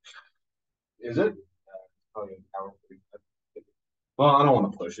long. Is it? Probably an hour. Well, I don't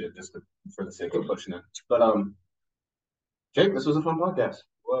want to push it just for the sake of pushing it. But Jake, this was a fun podcast.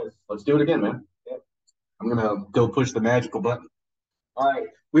 It was. Let's do it again, man. Yep. I'm gonna go push the magical button. All right.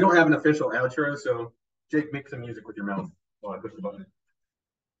 We don't have an official outro, so Jake, make some music with your mouth while I push the button.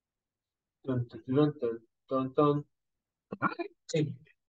 Dun, dun, dun, dun, dun, dun.